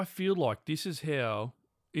 See, I feel like this is how,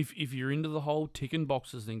 if you're into the whole ticking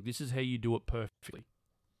boxes thing, this is how you do it perfectly.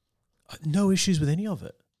 No issues with any of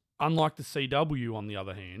it. Unlike the CW, on the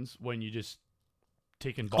other hand, when you just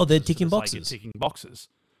ticking boxes. Oh, they're ticking for the boxes. sake of ticking boxes.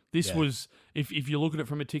 This was, if you look at it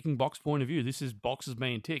from a ticking box point of view, this is boxes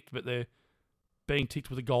being ticked, but they're being ticked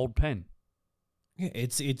with a gold pen. Yeah,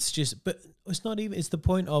 it's just, but it's not even. It's the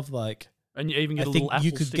point of, like, and you even get a little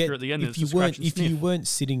Apple sticker at the end. If you weren't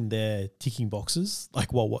sitting there ticking boxes,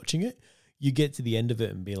 like, while watching it, you get to the end of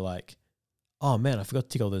it and be like, "Oh man, I forgot to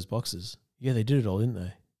tick all those boxes." Yeah, they did it all, didn't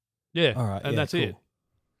they? Yeah, all right, and that's cool. it.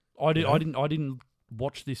 I didn't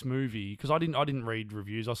watch this movie because I didn't read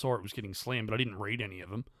reviews. I saw it was getting slammed, but I didn't read any of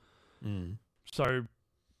them. So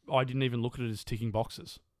I didn't even look at it as ticking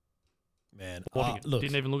boxes. Man, look,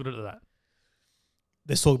 didn't even look at it as that.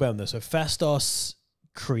 Let's talk about them though. So Phastos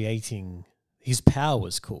creating his power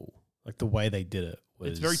was cool. Like, the way they did it was.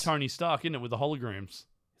 It's very Tony Stark, isn't it, with the holograms?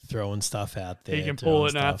 Throwing stuff out there. He can pull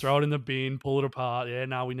it now, throw it in the bin, pull it apart. Yeah,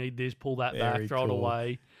 no, we need this. Pull that back, throw it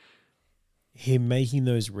away. Him making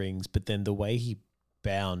those rings, but then the way he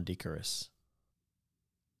bound Icarus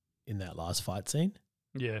in that last fight scene.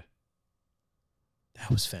 Yeah. That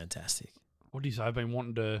was fantastic. What did he say? I've been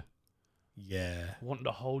wanting to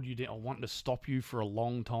hold you down, or wanting to stop you for a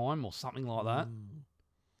long time, or something like that.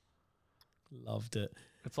 Loved it.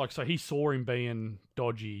 It's like, so he saw him being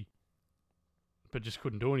dodgy, but just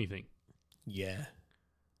couldn't do anything. Yeah.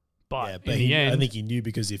 But in the end, I think he knew,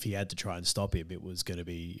 because if he had to try and stop him, it was going to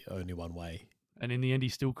be only one way. And in the end, he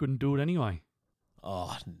still couldn't do it anyway.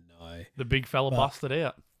 Oh, no. The big fella busted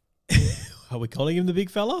out. Are we calling him the big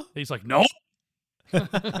fella? He's like, no.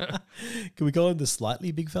 Can we call him the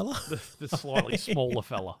slightly big fella? The slightly smaller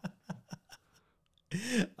fella.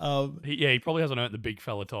 He probably hasn't earned the big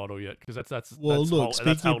fella title yet, because that's look.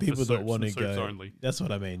 Speaking of people that want to go, only. That's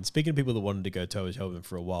what I mean. Speaking of people that wanted to go toe to toe with him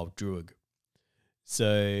for a while, Druig.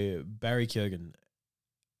 So Barry Keoghan,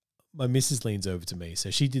 my missus leans over to me. So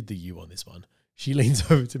she did the U on this one. She leans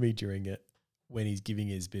over to me during it when he's giving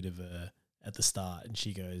his bit of a at the start, and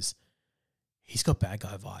she goes, "He's got bad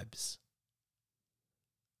guy vibes."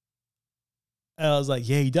 And I was like,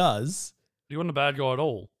 "Yeah, he does." He wasn't a bad guy at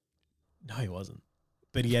all. No, he wasn't.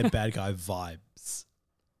 But he had bad guy vibes.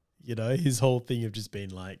 You know, his whole thing of just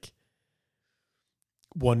being like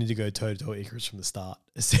wanting to go toe to toe Icarus from the start,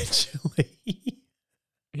 essentially.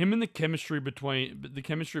 The chemistry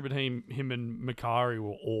between him and Makari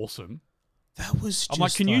were awesome. That was just, I'm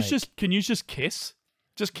like, can you just kiss?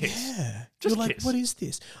 Just kiss. Yeah. Just You're kiss. Like, what is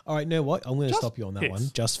this? All right, know what? I'm going to stop you on that kiss. one.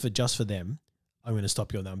 Just for them. I'm going to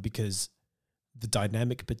stop you on that one, because the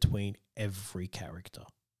dynamic between every character,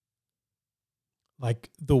 like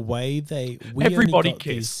the way everybody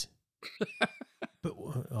kiss. But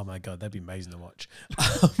oh my god, that'd be amazing to watch.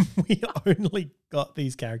 We only got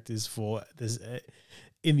these characters for this,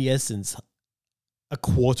 in the essence, a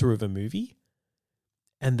quarter of a movie,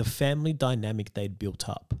 and the family dynamic they'd built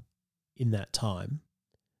up in that time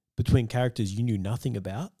between characters you knew nothing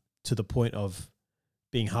about, to the point of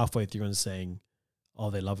being halfway through and saying,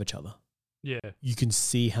 "Oh, they love each other." Yeah, you can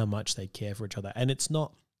see how much they care for each other, and it's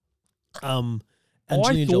not.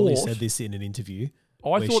 Angelina Jolie said this in an interview.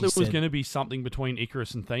 I thought there was going to be something between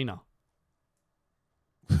Icarus and Thena.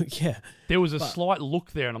 Yeah. There was a slight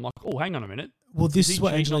look there, and I'm like, oh, hang on a minute. Well, this is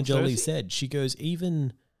what Angelina Jolie said. She goes,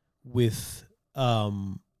 even with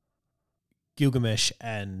Gilgamesh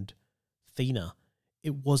and Thena,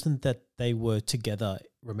 it wasn't that they were together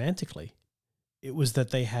romantically. It was that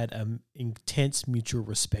they had intense mutual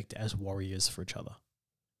respect as warriors for each other.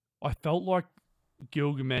 I felt like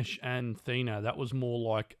Gilgamesh and Thena, that was more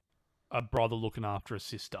like a brother looking after a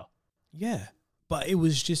sister. Yeah. But it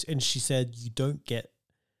was just, and she said, you don't get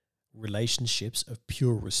relationships of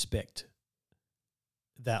pure respect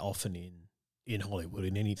that often in Hollywood,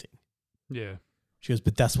 in anything. Yeah. She goes,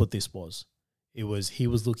 but that's what this was. It was, he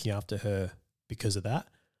was looking after her because of that.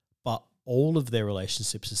 But all of their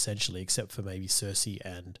relationships, essentially, except for maybe Cersei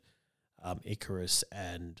and Icarus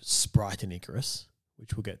and Sprite and Icarus,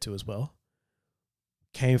 which we'll get to as well,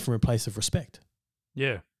 came from a place of respect.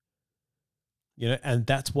 Yeah. You know, and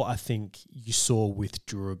that's what I think you saw with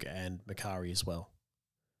Druig and Makari as well,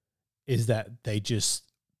 is that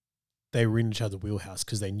they were in each other's wheelhouse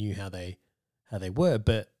because they knew how they were,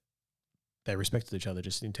 but they respected each other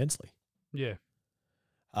just intensely. Yeah.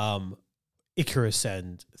 Icarus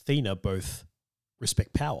and Athena both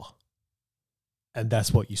respect power. And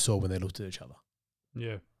that's what you saw when they looked at each other.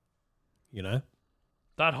 Yeah. You know?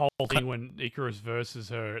 That whole thing when Icarus versus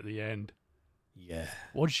her at the end. Yeah.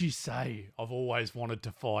 What'd she say? I've always wanted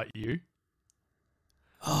to fight you.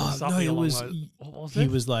 Oh, Something no, it along was... those- what was he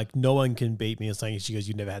it? was like, no one can beat me or something. She goes,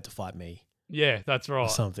 you never had to fight me. Yeah, that's Or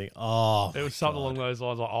right. something. Oh, It was something along those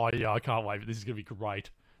lines. Like, oh yeah, I can't wait. This is gonna be great.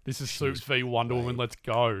 This is Supes v Wonder Woman. Let's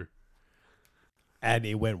go. And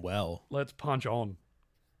it went well. Let's punch on.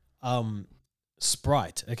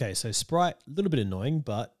 Sprite. Okay, so Sprite, a little bit annoying,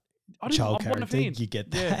 but I child wasn't a character, fan. you get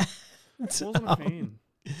Yeah. that. I wasn't a fan.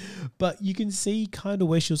 But you can see kind of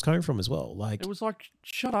where she was coming from as well. Like, It was like,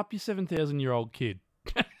 shut up, you 7,000-year-old kid.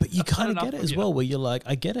 but you kind of enough get it of as you. well, where you're like,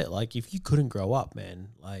 I get it. Like, if you couldn't grow up, man,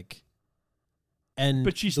 like, and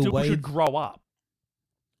But she the still way, should grow up.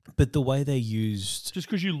 but the way they used Just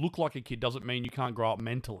because you look like a kid doesn't mean you can't grow up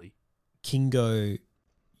mentally. Kingo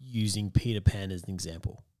using Peter Pan as an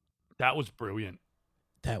example, That was brilliant.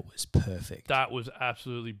 that was perfect. That was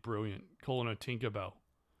absolutely brilliant. Calling her Tinkerbell.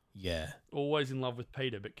 Yeah, Always in love with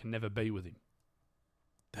Peter, but can never be with him.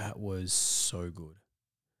 that was so good.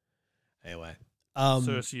 Anyway,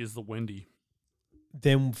 Cersei is the Wendy.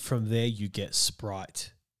 then from there you get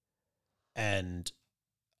Sprite, and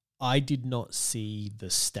I did not see the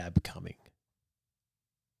stab coming.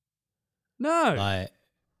 No. Like,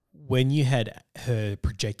 when you had her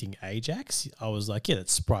projecting Ajax, I was like, yeah,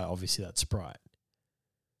 that's Sprite. Obviously, that's Sprite.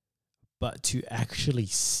 But to actually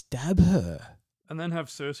stab her, And then have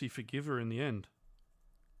Cersei forgive her in the end.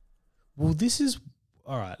 well, this is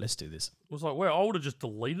all right. Let's do this. It was like, well, I would have just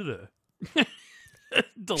deleted her.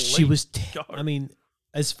 Delete. She was. Go. I mean,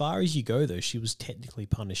 as far as you go, though, she was technically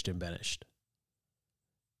punished and banished.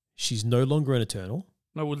 She's no longer an Eternal.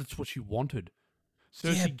 No, well, that's what she wanted.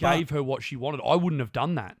 Yeah, Cersei but- gave her what she wanted. I wouldn't have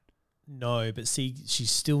done that. No, but see,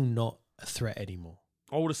 she's still not a threat anymore.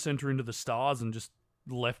 I would have sent her into the stars and just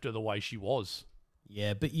left her the way she was.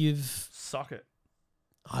 Yeah, but you've. Suck it.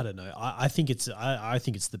 I don't know. I think it's. I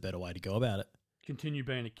think it's the better way to go about it. Continue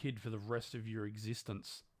being a kid for the rest of your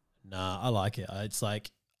existence. Nah, I like it. It's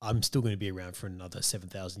like, I'm still going to be around for another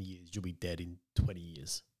 7,000 years. You'll be dead in 20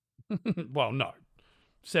 years. Well, no.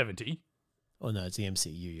 70. Oh, no, it's the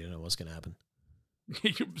MCU. You don't know what's going to happen.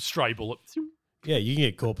 Stray bullet. Yeah, you can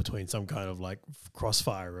get caught between some kind of like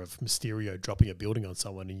crossfire of Mysterio dropping a building on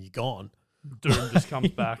someone and you're gone. Doom just comes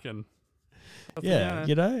back and... Yeah,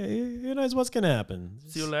 you know, who knows what's going to happen?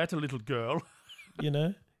 See you later, little girl. You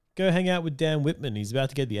know, go hang out with Dan Whitman. He's about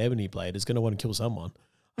to get the ebony blade. He's going to want to kill someone.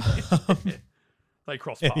 They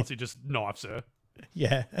cross paths. He just knifes her.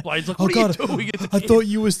 Yeah. Blade's like, Oh, what God, are you doing? I thought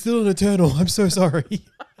you were still an Eternal. I'm so sorry.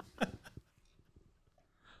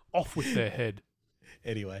 Off with their head.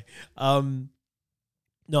 Anyway, no,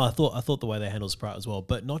 I thought the way they handled Sprite as well,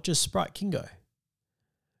 but not just Sprite, Kingo.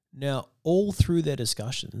 Now, all through their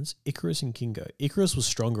discussions, Icarus and Kingo, Icarus was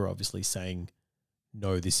stronger, obviously, saying,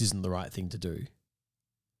 no, this isn't the right thing to do.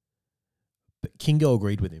 But Kingo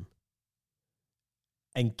agreed with him.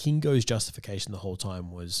 And Kingo's justification the whole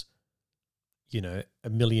time was, you know,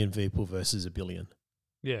 1 million people versus 1 billion.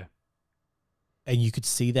 Yeah. And you could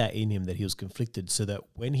see that in him, that he was conflicted, so that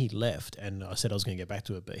when he left, and I said I was going to get back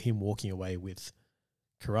to it, but him walking away with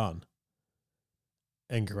Karan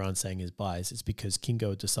and Karan saying his buys, it's because Kingo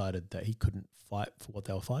had decided that he couldn't fight for what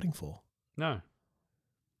they were fighting for. No.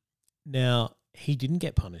 Now, he didn't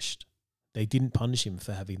get punished. They didn't punish him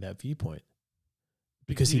for having that viewpoint.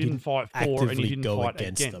 Because he didn't fight for and he actively didn't go fight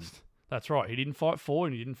against them. That's right. He didn't fight for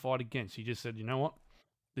and he didn't fight against. He just said, you know what?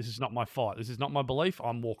 This is not my fight. This is not my belief.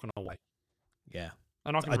 I'm walking away. Yeah.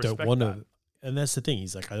 And I can I respect don't want that. to. And that's the thing.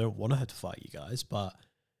 He's like, I don't want to have to fight you guys, but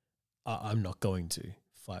I'm not going to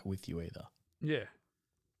fight with you either. Yeah.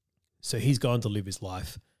 So he's gone to live his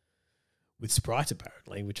life with Sprite,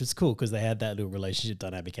 apparently, which is cool because they had that little relationship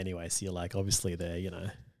dynamic anyway. So you're like, obviously they're, you know.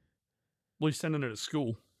 Well, he's sending her to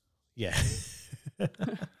school. Yeah.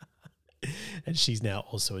 And she's now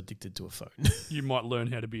also addicted to a phone. You might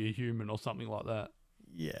learn how to be a human or something like that.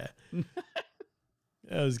 Yeah.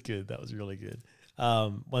 That was good. That was really good.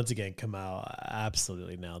 Once again, Kamal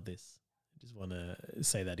absolutely nailed this. I just want to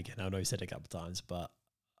say that again. I know you said it a couple of times, but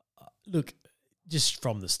look, just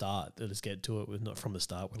from the start, let's get to it. We're not from the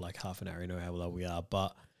start. We're like half an hour. You know how low we are,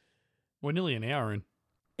 but we're nearly an hour in.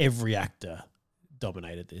 Every actor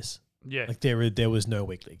dominated this. Yeah. Like there was no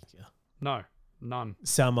weak link here. No, none.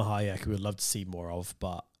 Salma Hayek, we would love to see more of,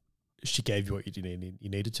 but she gave you what you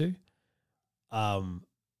needed to. I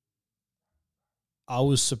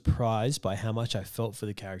was surprised by how much I felt for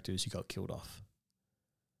the characters who got killed off.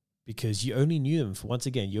 Because you only knew them for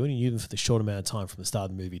the short amount of time from the start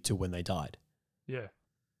of the movie to when they died. Yeah.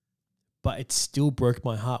 But it still broke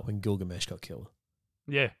my heart when Gilgamesh got killed.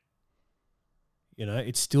 Yeah. You know,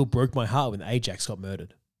 it still broke my heart when Ajax got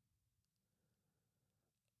murdered.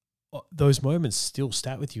 Those moments still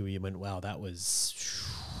sat with you. You went, wow, that was,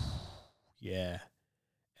 yeah.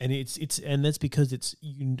 And and that's because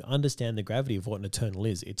you understand the gravity of what an Eternal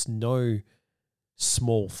is. It's no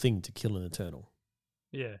small thing to kill an Eternal.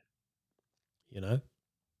 Yeah. You know?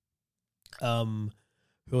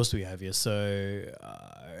 Who else do we have here? So,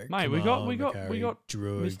 mate, we got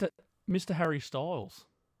Drew. Mr. Harry Styles.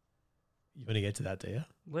 You want to get to that, do you?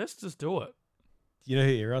 Let's just do it. Do you know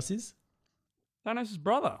who Eros is? Thanos'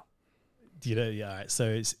 brother. Do you know? Yeah, all right.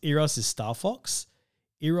 So Eros is Star Fox.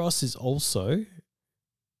 Eros is also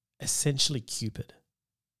essentially Cupid.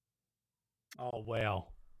 Oh, wow.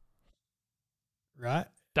 Right?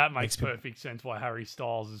 That makes perfect sense why Harry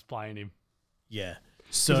Styles is playing him. Yeah.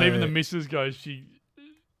 So because even the missus goes, she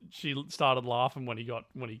started laughing when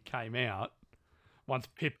he came out once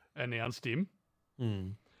Pip announced him.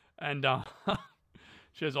 Mm. And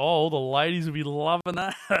she goes, all the ladies will be loving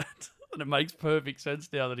that. And it makes perfect sense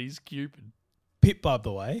now that he's Cupid. Pip, by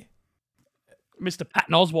the way. Mr.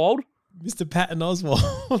 Patton Oswalt. Mr. Patton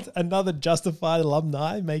Oswalt. Another Justified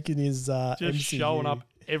alumni making his just MCU showing up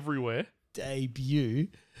everywhere. Debut.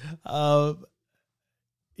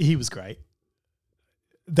 He was great.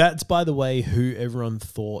 That's, by the way, who everyone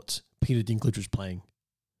thought Peter Dinklage was playing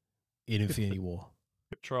in Infinity War.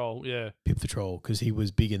 Pip Troll, yeah. Pip the Troll, because he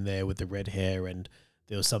was big in there with the red hair, and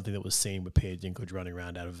there was something that was seen with Peter Dinklage running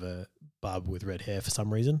around out of a bub with red hair for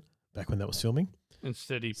some reason, back when that was filming.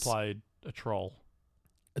 Instead, he played a troll.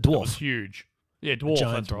 A dwarf. That was huge. Yeah, dwarf,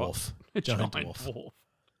 giant that's dwarf. right. A giant dwarf.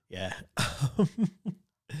 Yeah.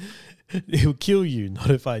 He'll kill you, not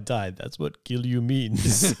if I died. That's what kill you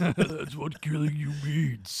means. That's what killing you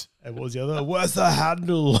means. And what was the other? Where's the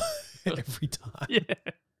handle? Every time. Yeah.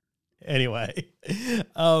 Anyway,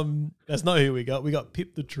 that's not who we got. We got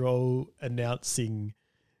Pip the Troll announcing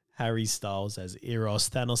Harry Styles as Eros,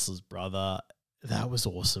 Thanos' brother. That was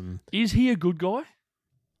awesome. Is he a good guy?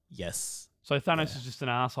 Yes. So Thanos is just an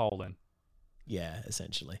asshole then? Yeah,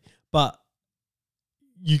 essentially. But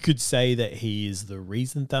you could say that he is the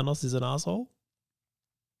reason Thanos is an asshole.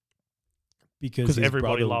 Because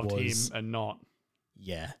everybody loved him and not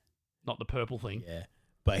not the purple thing. Yeah.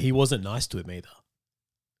 But he wasn't nice to him either.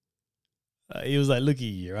 He was like, look at you,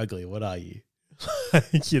 you're ugly. What are you?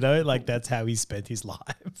 You know, like that's how he spent his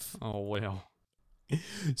life. Oh, wow.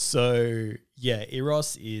 So, yeah,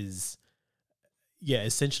 Eros is,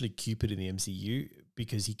 essentially Cupid in the MCU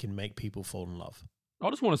because he can make people fall in love. I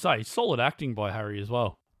just want to say, solid acting by Harry as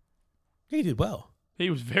well. He did well. He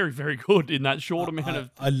was very, very good in that short amount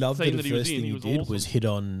of I love that the he first thing he did awesome. was hit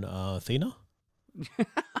on Athena. That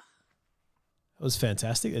was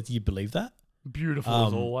fantastic. Do you believe that? Beautiful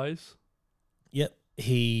as always. Yep.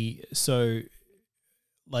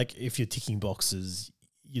 Like if you're ticking boxes,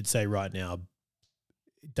 you'd say right now,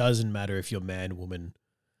 it doesn't matter if you're man, woman,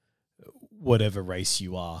 whatever race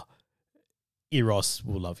you are, Eros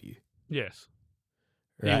will love you. Yes.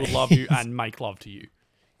 Right? He will love you and make love to you.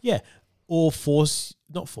 Yeah. Or coerce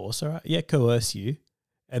you.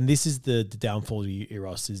 And this is the downfall of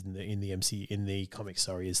Eros is in the comics,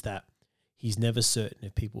 is that he's never certain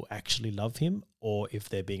if people actually love him or if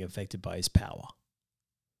they're being affected by his power.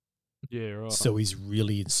 Yeah, right. So he's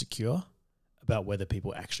really insecure about whether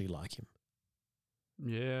people actually like him.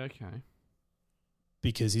 Yeah, okay.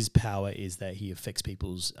 Because his power is that he affects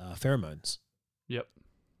people's pheromones. Yep.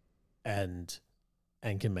 And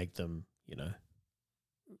can make them,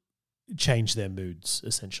 change their moods,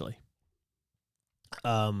 essentially.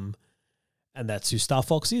 And that's who Star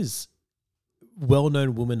Fox is.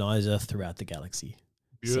 Well-known womanizer throughout the galaxy.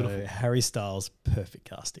 Beautiful. So Harry Styles, perfect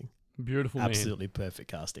casting. Beautiful Absolutely perfect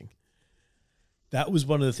casting. That was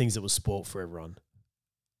one of the things that was spoilt for everyone.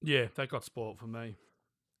 Yeah, that got spoilt for me.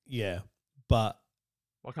 Yeah, but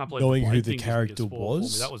I can't believe knowing who the character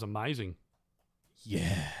was, that was amazing.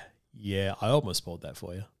 Yeah, I almost spoiled that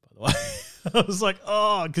for you, by the way. I was like,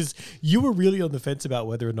 oh, because you were really on the fence about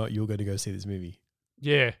whether or not you were going to go see this movie.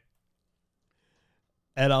 Yeah.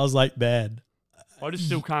 And I was like, man. I just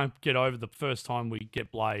still can't get over the first time we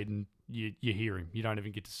get Blade and you hear him. You don't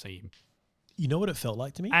even get to see him. You know what it felt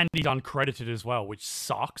like to me? And he's uncredited as well, which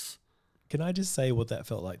sucks. Can I just say what that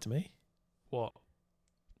felt like to me? What?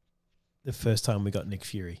 The first time we got Nick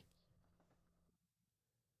Fury.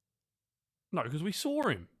 No, because we saw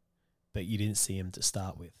him. But you didn't see him to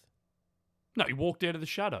start with. No, he walked out of the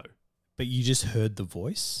shadow. But you just heard the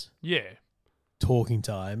voice Yeah. talking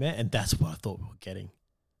to Iron Man, and that's what I thought we were getting.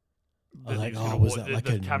 I was like, oh, was that like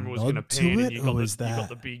the a camera was going to nod pan, to and it, you or got, was you got that?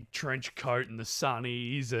 the big trench coat and the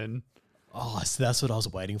sunnies, and Oh, so that's what I was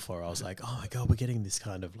waiting for. I was like, oh my God, we're getting this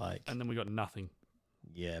kind of like... then we got nothing.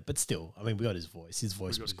 Yeah, but still, I mean, we got his voice. His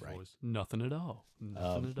voice We got was his great. voice. Nothing at all.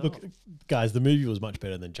 Nothing at Look, all. guys, the movie was much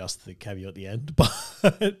better than just the cameo at the end,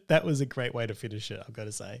 but that was a great way to finish it, I've got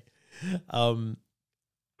to say.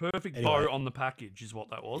 Perfect anyway. bow on the package is what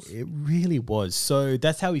that was. It really was. So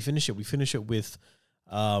that's how we finish it. We finish it with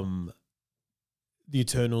the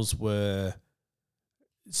Eternals were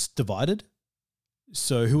divided.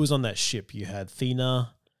 So who was on that ship? You had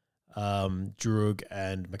Thena, Drug,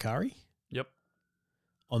 and Makari. Yep.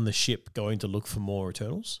 On the ship going to look for more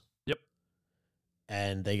Eternals. Yep.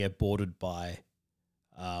 And they get boarded by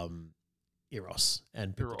Eros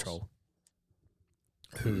and Pit Eros. Patrol,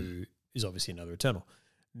 who is obviously another Eternal.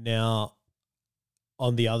 Now,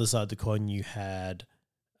 on the other side of the coin, you had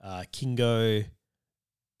Kingo.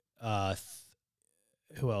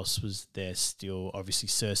 Who else was there still? Obviously,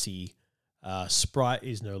 Cersei. Sprite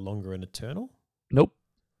is no longer an Eternal. Nope.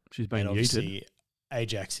 She's been And yeeted. obviously,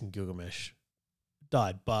 Ajax and Gilgamesh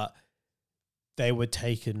died, but they were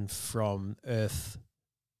taken from Earth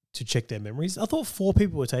to check their memories. I thought 4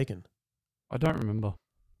 people were taken. I don't remember.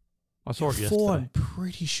 I saw it 4, yesterday. I'm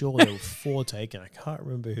pretty sure there were 4 taken. I can't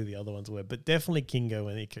remember who the other ones were, but definitely Kingo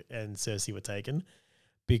and Cersei were taken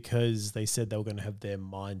because they said they were going to have their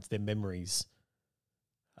minds, their memories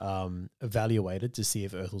evaluated to see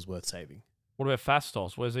if Earth was worth saving. What about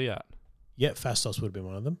Fastos? Where's he at? Yeah, Fastos would have been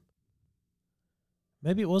one of them.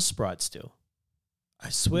 Maybe it was Sprite still. I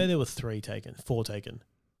swear there were 4 taken.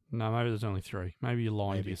 No, maybe there's only 3. Maybe you're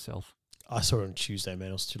lying to Maybe. yourself. I saw it on Tuesday, man.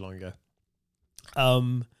 It was too long ago.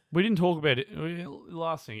 We didn't talk about it.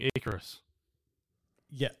 Last thing, Icarus.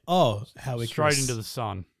 Yeah. Oh, how Icarus Straight into the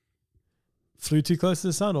sun. flew too close to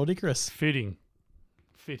the sun, old Icarus. Fitting.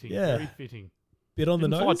 Yeah. Very fitting. Bit on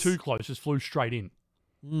Didn't the fly nose. too close, just flew straight in.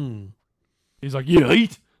 Mm. He's like, yeah,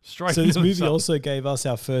 eat. Straight So into this the movie sun. also gave us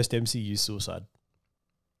our first MCU suicide.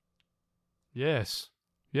 Yes.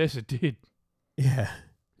 Yes, it did. Yeah.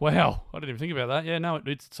 Wow. I didn't even think about that. Yeah, no,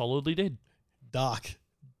 it solidly did. Dark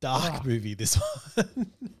Ah. movie, this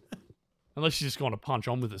one. Unless you just going to punch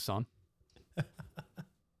on with the sun.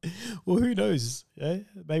 Well, who knows? Yeah?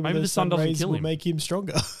 Maybe the those sun doesn't rays kill will him. make him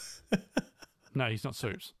stronger. No, he's not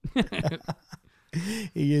Soups.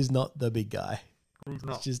 He is not the big guy. He's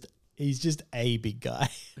not. He's just a big guy.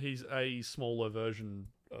 He's a smaller version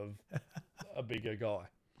of a bigger guy.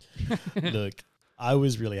 Look, I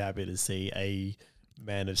was really happy to see a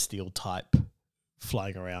Man of Steel type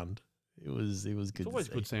flying around. It was good. It's always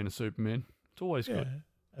to see. good seeing a Superman. It's always Yeah, good.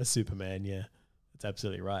 a Superman. Yeah, that's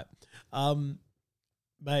absolutely right.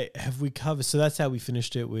 Mate, have we covered? So that's how we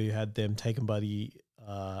finished it. We had them taken by the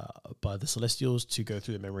Celestials to go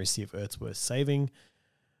through the memory, see if Earth's worth saving.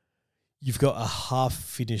 You've got a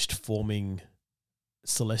half-finished forming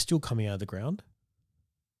Celestial coming out of the ground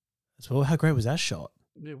as well. How great was that shot?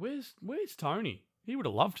 Yeah, where's Tony? He would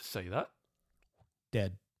have loved to see that.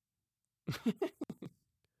 Dead.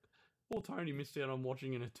 Poor Tony missed out on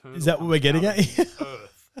watching an Eternal. Is that what we're getting at?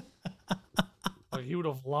 Earth. Like, he would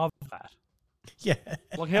have loved that. Yeah.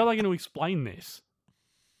 Like, how are they going to explain this?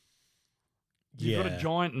 You've Yeah. got a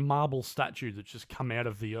giant marble statue that's just come out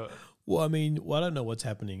of the Earth. Well, I mean, I don't know what's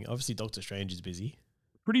happening. Obviously, Doctor Strange is busy.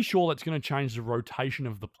 Pretty sure that's going to change the rotation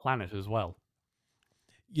of the planet as well.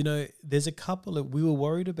 You know, there's a couple of... We were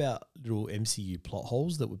worried about little MCU plot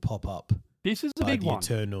holes that would pop up. This is a By big the one.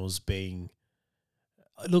 Eternals being...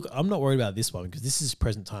 Look, I'm not worried about this one because this is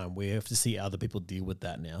present time. We have to see other people deal with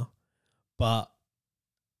that now. But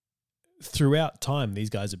throughout time, these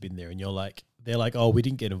guys have been there and they're like, oh, we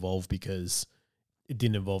didn't get involved because it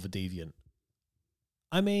didn't involve a deviant.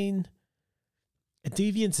 I mean, a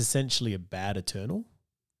deviant's essentially a bad Eternal,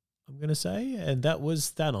 I'm going to say, and that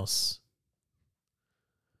was Thanos.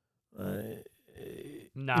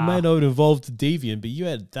 It may not have involved a deviant, but you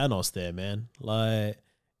had Thanos there, man. Like,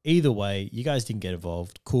 either way, you guys didn't get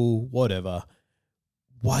involved. Cool, whatever.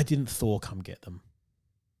 Why didn't Thor come get them?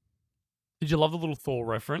 Did you love the little Thor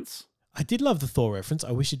reference? I did love the Thor reference.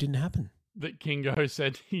 I wish it didn't happen. That Kingo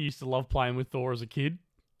said he used to love playing with Thor as a kid.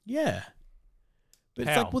 Yeah. But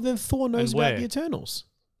it's How? like, well, then Thor knows And about where? the Eternals.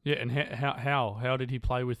 Yeah, and how did he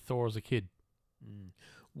play with Thor as a kid?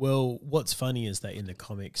 Well, what's funny is that in the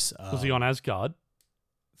comics, Was he on Asgard?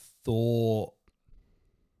 Thor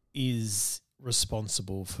is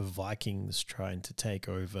responsible for Vikings trying to take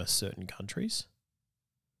over certain countries.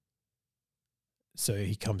 So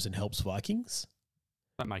he comes and helps Vikings.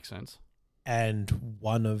 That makes sense. And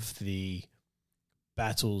one of the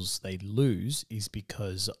battles they lose is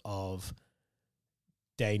because of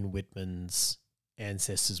Dane Whitman's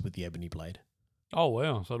ancestors with the Ebony Blade. Oh,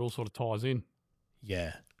 wow. So it all sort of ties in.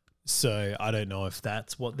 Yeah. So I don't know if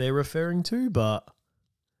that's what they're referring to, but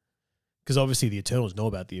because obviously the Eternals know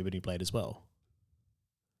about the Ebony Blade as well.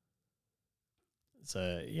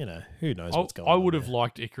 So, you know, who knows what's going on. I would have there.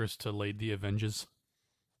 liked Icarus to lead the Avengers.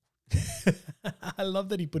 I love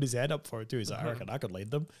that he put his hand up for it too. He's like, I reckon I could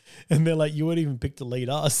lead them. And they're like, you weren't even picked to lead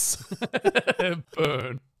us.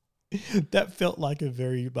 Burn. That felt like a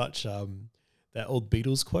very much that old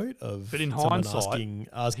Beatles quote of But in someone hindsight,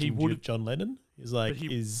 asking John Lennon. He's like,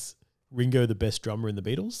 is Ringo the best drummer in the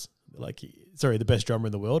Beatles? Like, sorry, the best drummer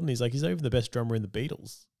in the world. And he's like, he's not even the best drummer in the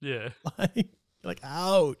Beatles. Yeah. Like,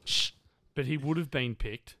 ouch. But he would have been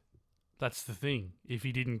picked. That's the thing. If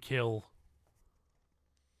he didn't kill...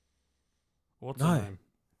 What's her name?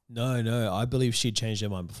 No. I believe she'd changed her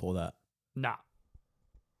mind before that. Nah.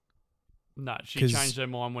 She changed her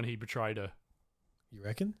mind when he betrayed her. You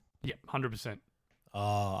reckon? Yep, 100%.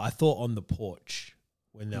 I thought on the porch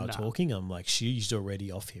when they were talking, I'm like, she's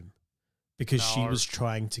already off him. Because she was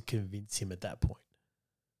trying to convince him at that point.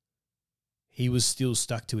 He was still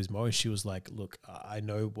stuck to his morals. She was like, look, I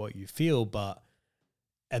know what you feel, but...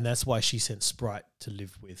 And that's why she sent Sprite to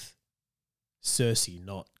live with Cersei,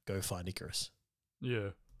 not go find Icarus. Yeah.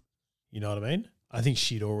 You know what I mean? I think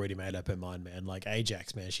she'd already made up her mind, man. Like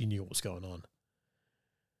Ajax, man, she knew what was going on.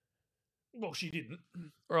 Well, she didn't.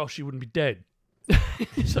 Or else she wouldn't be dead.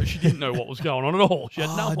 So she didn't know what was going on at all. She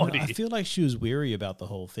had no idea. I feel like she was weary about the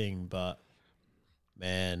whole thing, but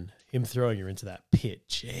man, him throwing her into that pit,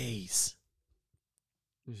 jeez.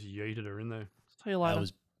 Just yeeted her in there. See you later.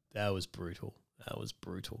 That was brutal. That was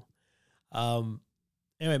brutal.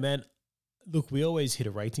 Anyway, man, look, we always hit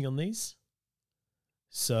a rating on these.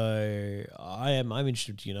 So I'm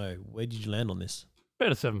interested to where did you land on this?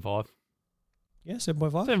 Better 7.5. Yeah,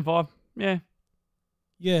 7.5? 7.5, yeah.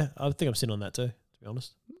 Yeah, I think I'm sitting on that too, to be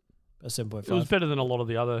honest. About 7.5. It was better than a lot of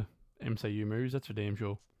the other MCU movies, that's for damn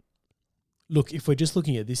sure. Look, if we're just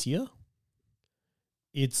looking at this year,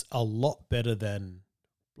 it's a lot better than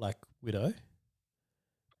Black Widow.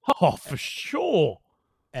 Oh, for sure.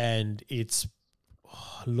 And it's,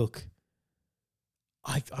 look,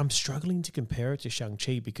 I'm struggling to compare it to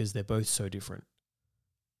Shang-Chi because they're both so different.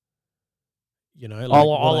 You know,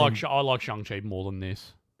 like I like Shang-Chi more than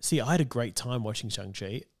this. See, I had a great time watching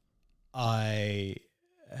Shang-Chi. I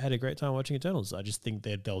had a great time watching Eternals. I just think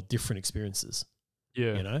they're different experiences.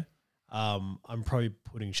 Yeah. You know? I'm probably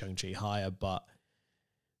putting Shang-Chi higher, but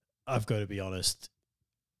I've got to be honest.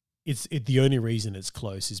 The only reason it's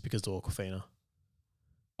close is because of Awkwafina.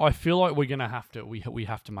 I feel like we're gonna have to we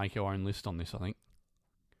have to make our own list on this, I think.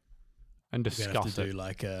 And discuss to it. do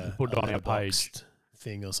like put it on our page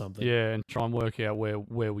thing or something. Yeah, and try and work out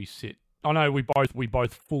where we sit. I know we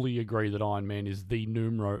both fully agree that Iron Man is the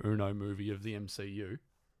numero uno movie of the MCU.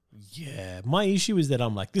 Yeah, my issue is that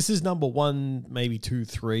I'm like, this is number 1, maybe 2,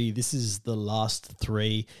 3. This is the last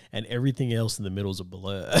 3, and everything else in the middle is a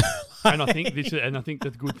blur. And I think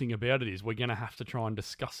the good thing about it is we're going to have to try and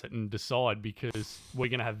discuss it and decide because we're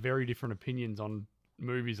going to have very different opinions on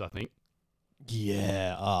movies. I think.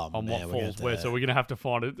 Yeah. Oh on man, what falls where, so we're going to have to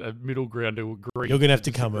find a middle ground to agree. You're going to have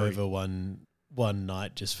to come over one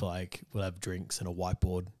night just for like we'll have drinks and a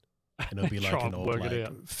whiteboard. And it'll be like an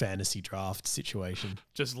old fantasy draft situation.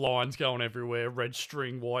 Just lines going everywhere, red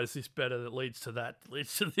string, why is this better, that leads to that,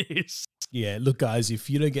 leads to this. Yeah, look guys, if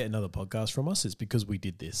you don't get another podcast from us, it's because we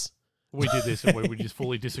did this. We did this and we just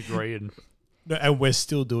fully disagree and we're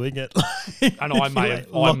still doing it. And I may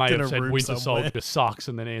have said Winter Soldier sucks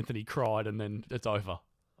and then Anthony cried and then it's over.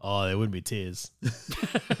 Oh, there wouldn't be tears.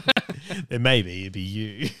 There may be, it'd be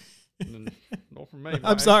you. Not from me.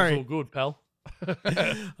 I'm sorry. It's all good, pal.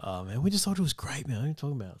 Oh man, Winter Soldier was great, man. What are you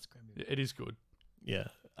talking about? It's great movie. It is good. Yeah.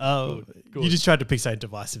 Good. You just tried to pick something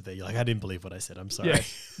divisive there. You're like, I didn't believe what I said. I'm sorry. Yeah.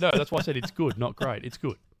 No, that's why I said it's good, not great. It's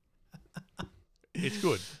good. It's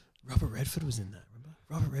good. Robert Redford was in that, remember?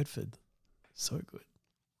 Robert Redford. So good.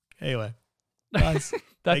 Anyway, guys,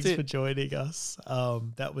 thanks for joining us.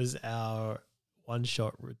 That was our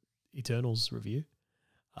one-shot Eternals review.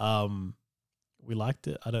 We liked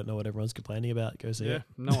it. I don't know what everyone's complaining about. Go see it.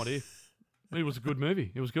 No idea. It was a good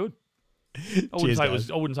movie. It was good. I wouldn't Cheers, say guys.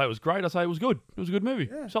 I wouldn't say it was great. I'd say it was good. It was a good movie.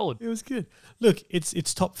 Yeah. Solid. It was good. Look,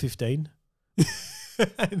 it's top 15 in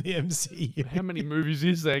the MCU. How many movies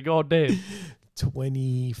is there? God damn.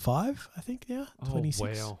 25, I think. Yeah,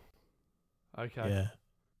 26. Oh, wow. Okay. Yeah.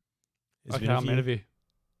 It's Okay, been a I'm few. out of here.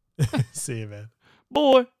 See you, man.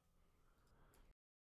 Boy.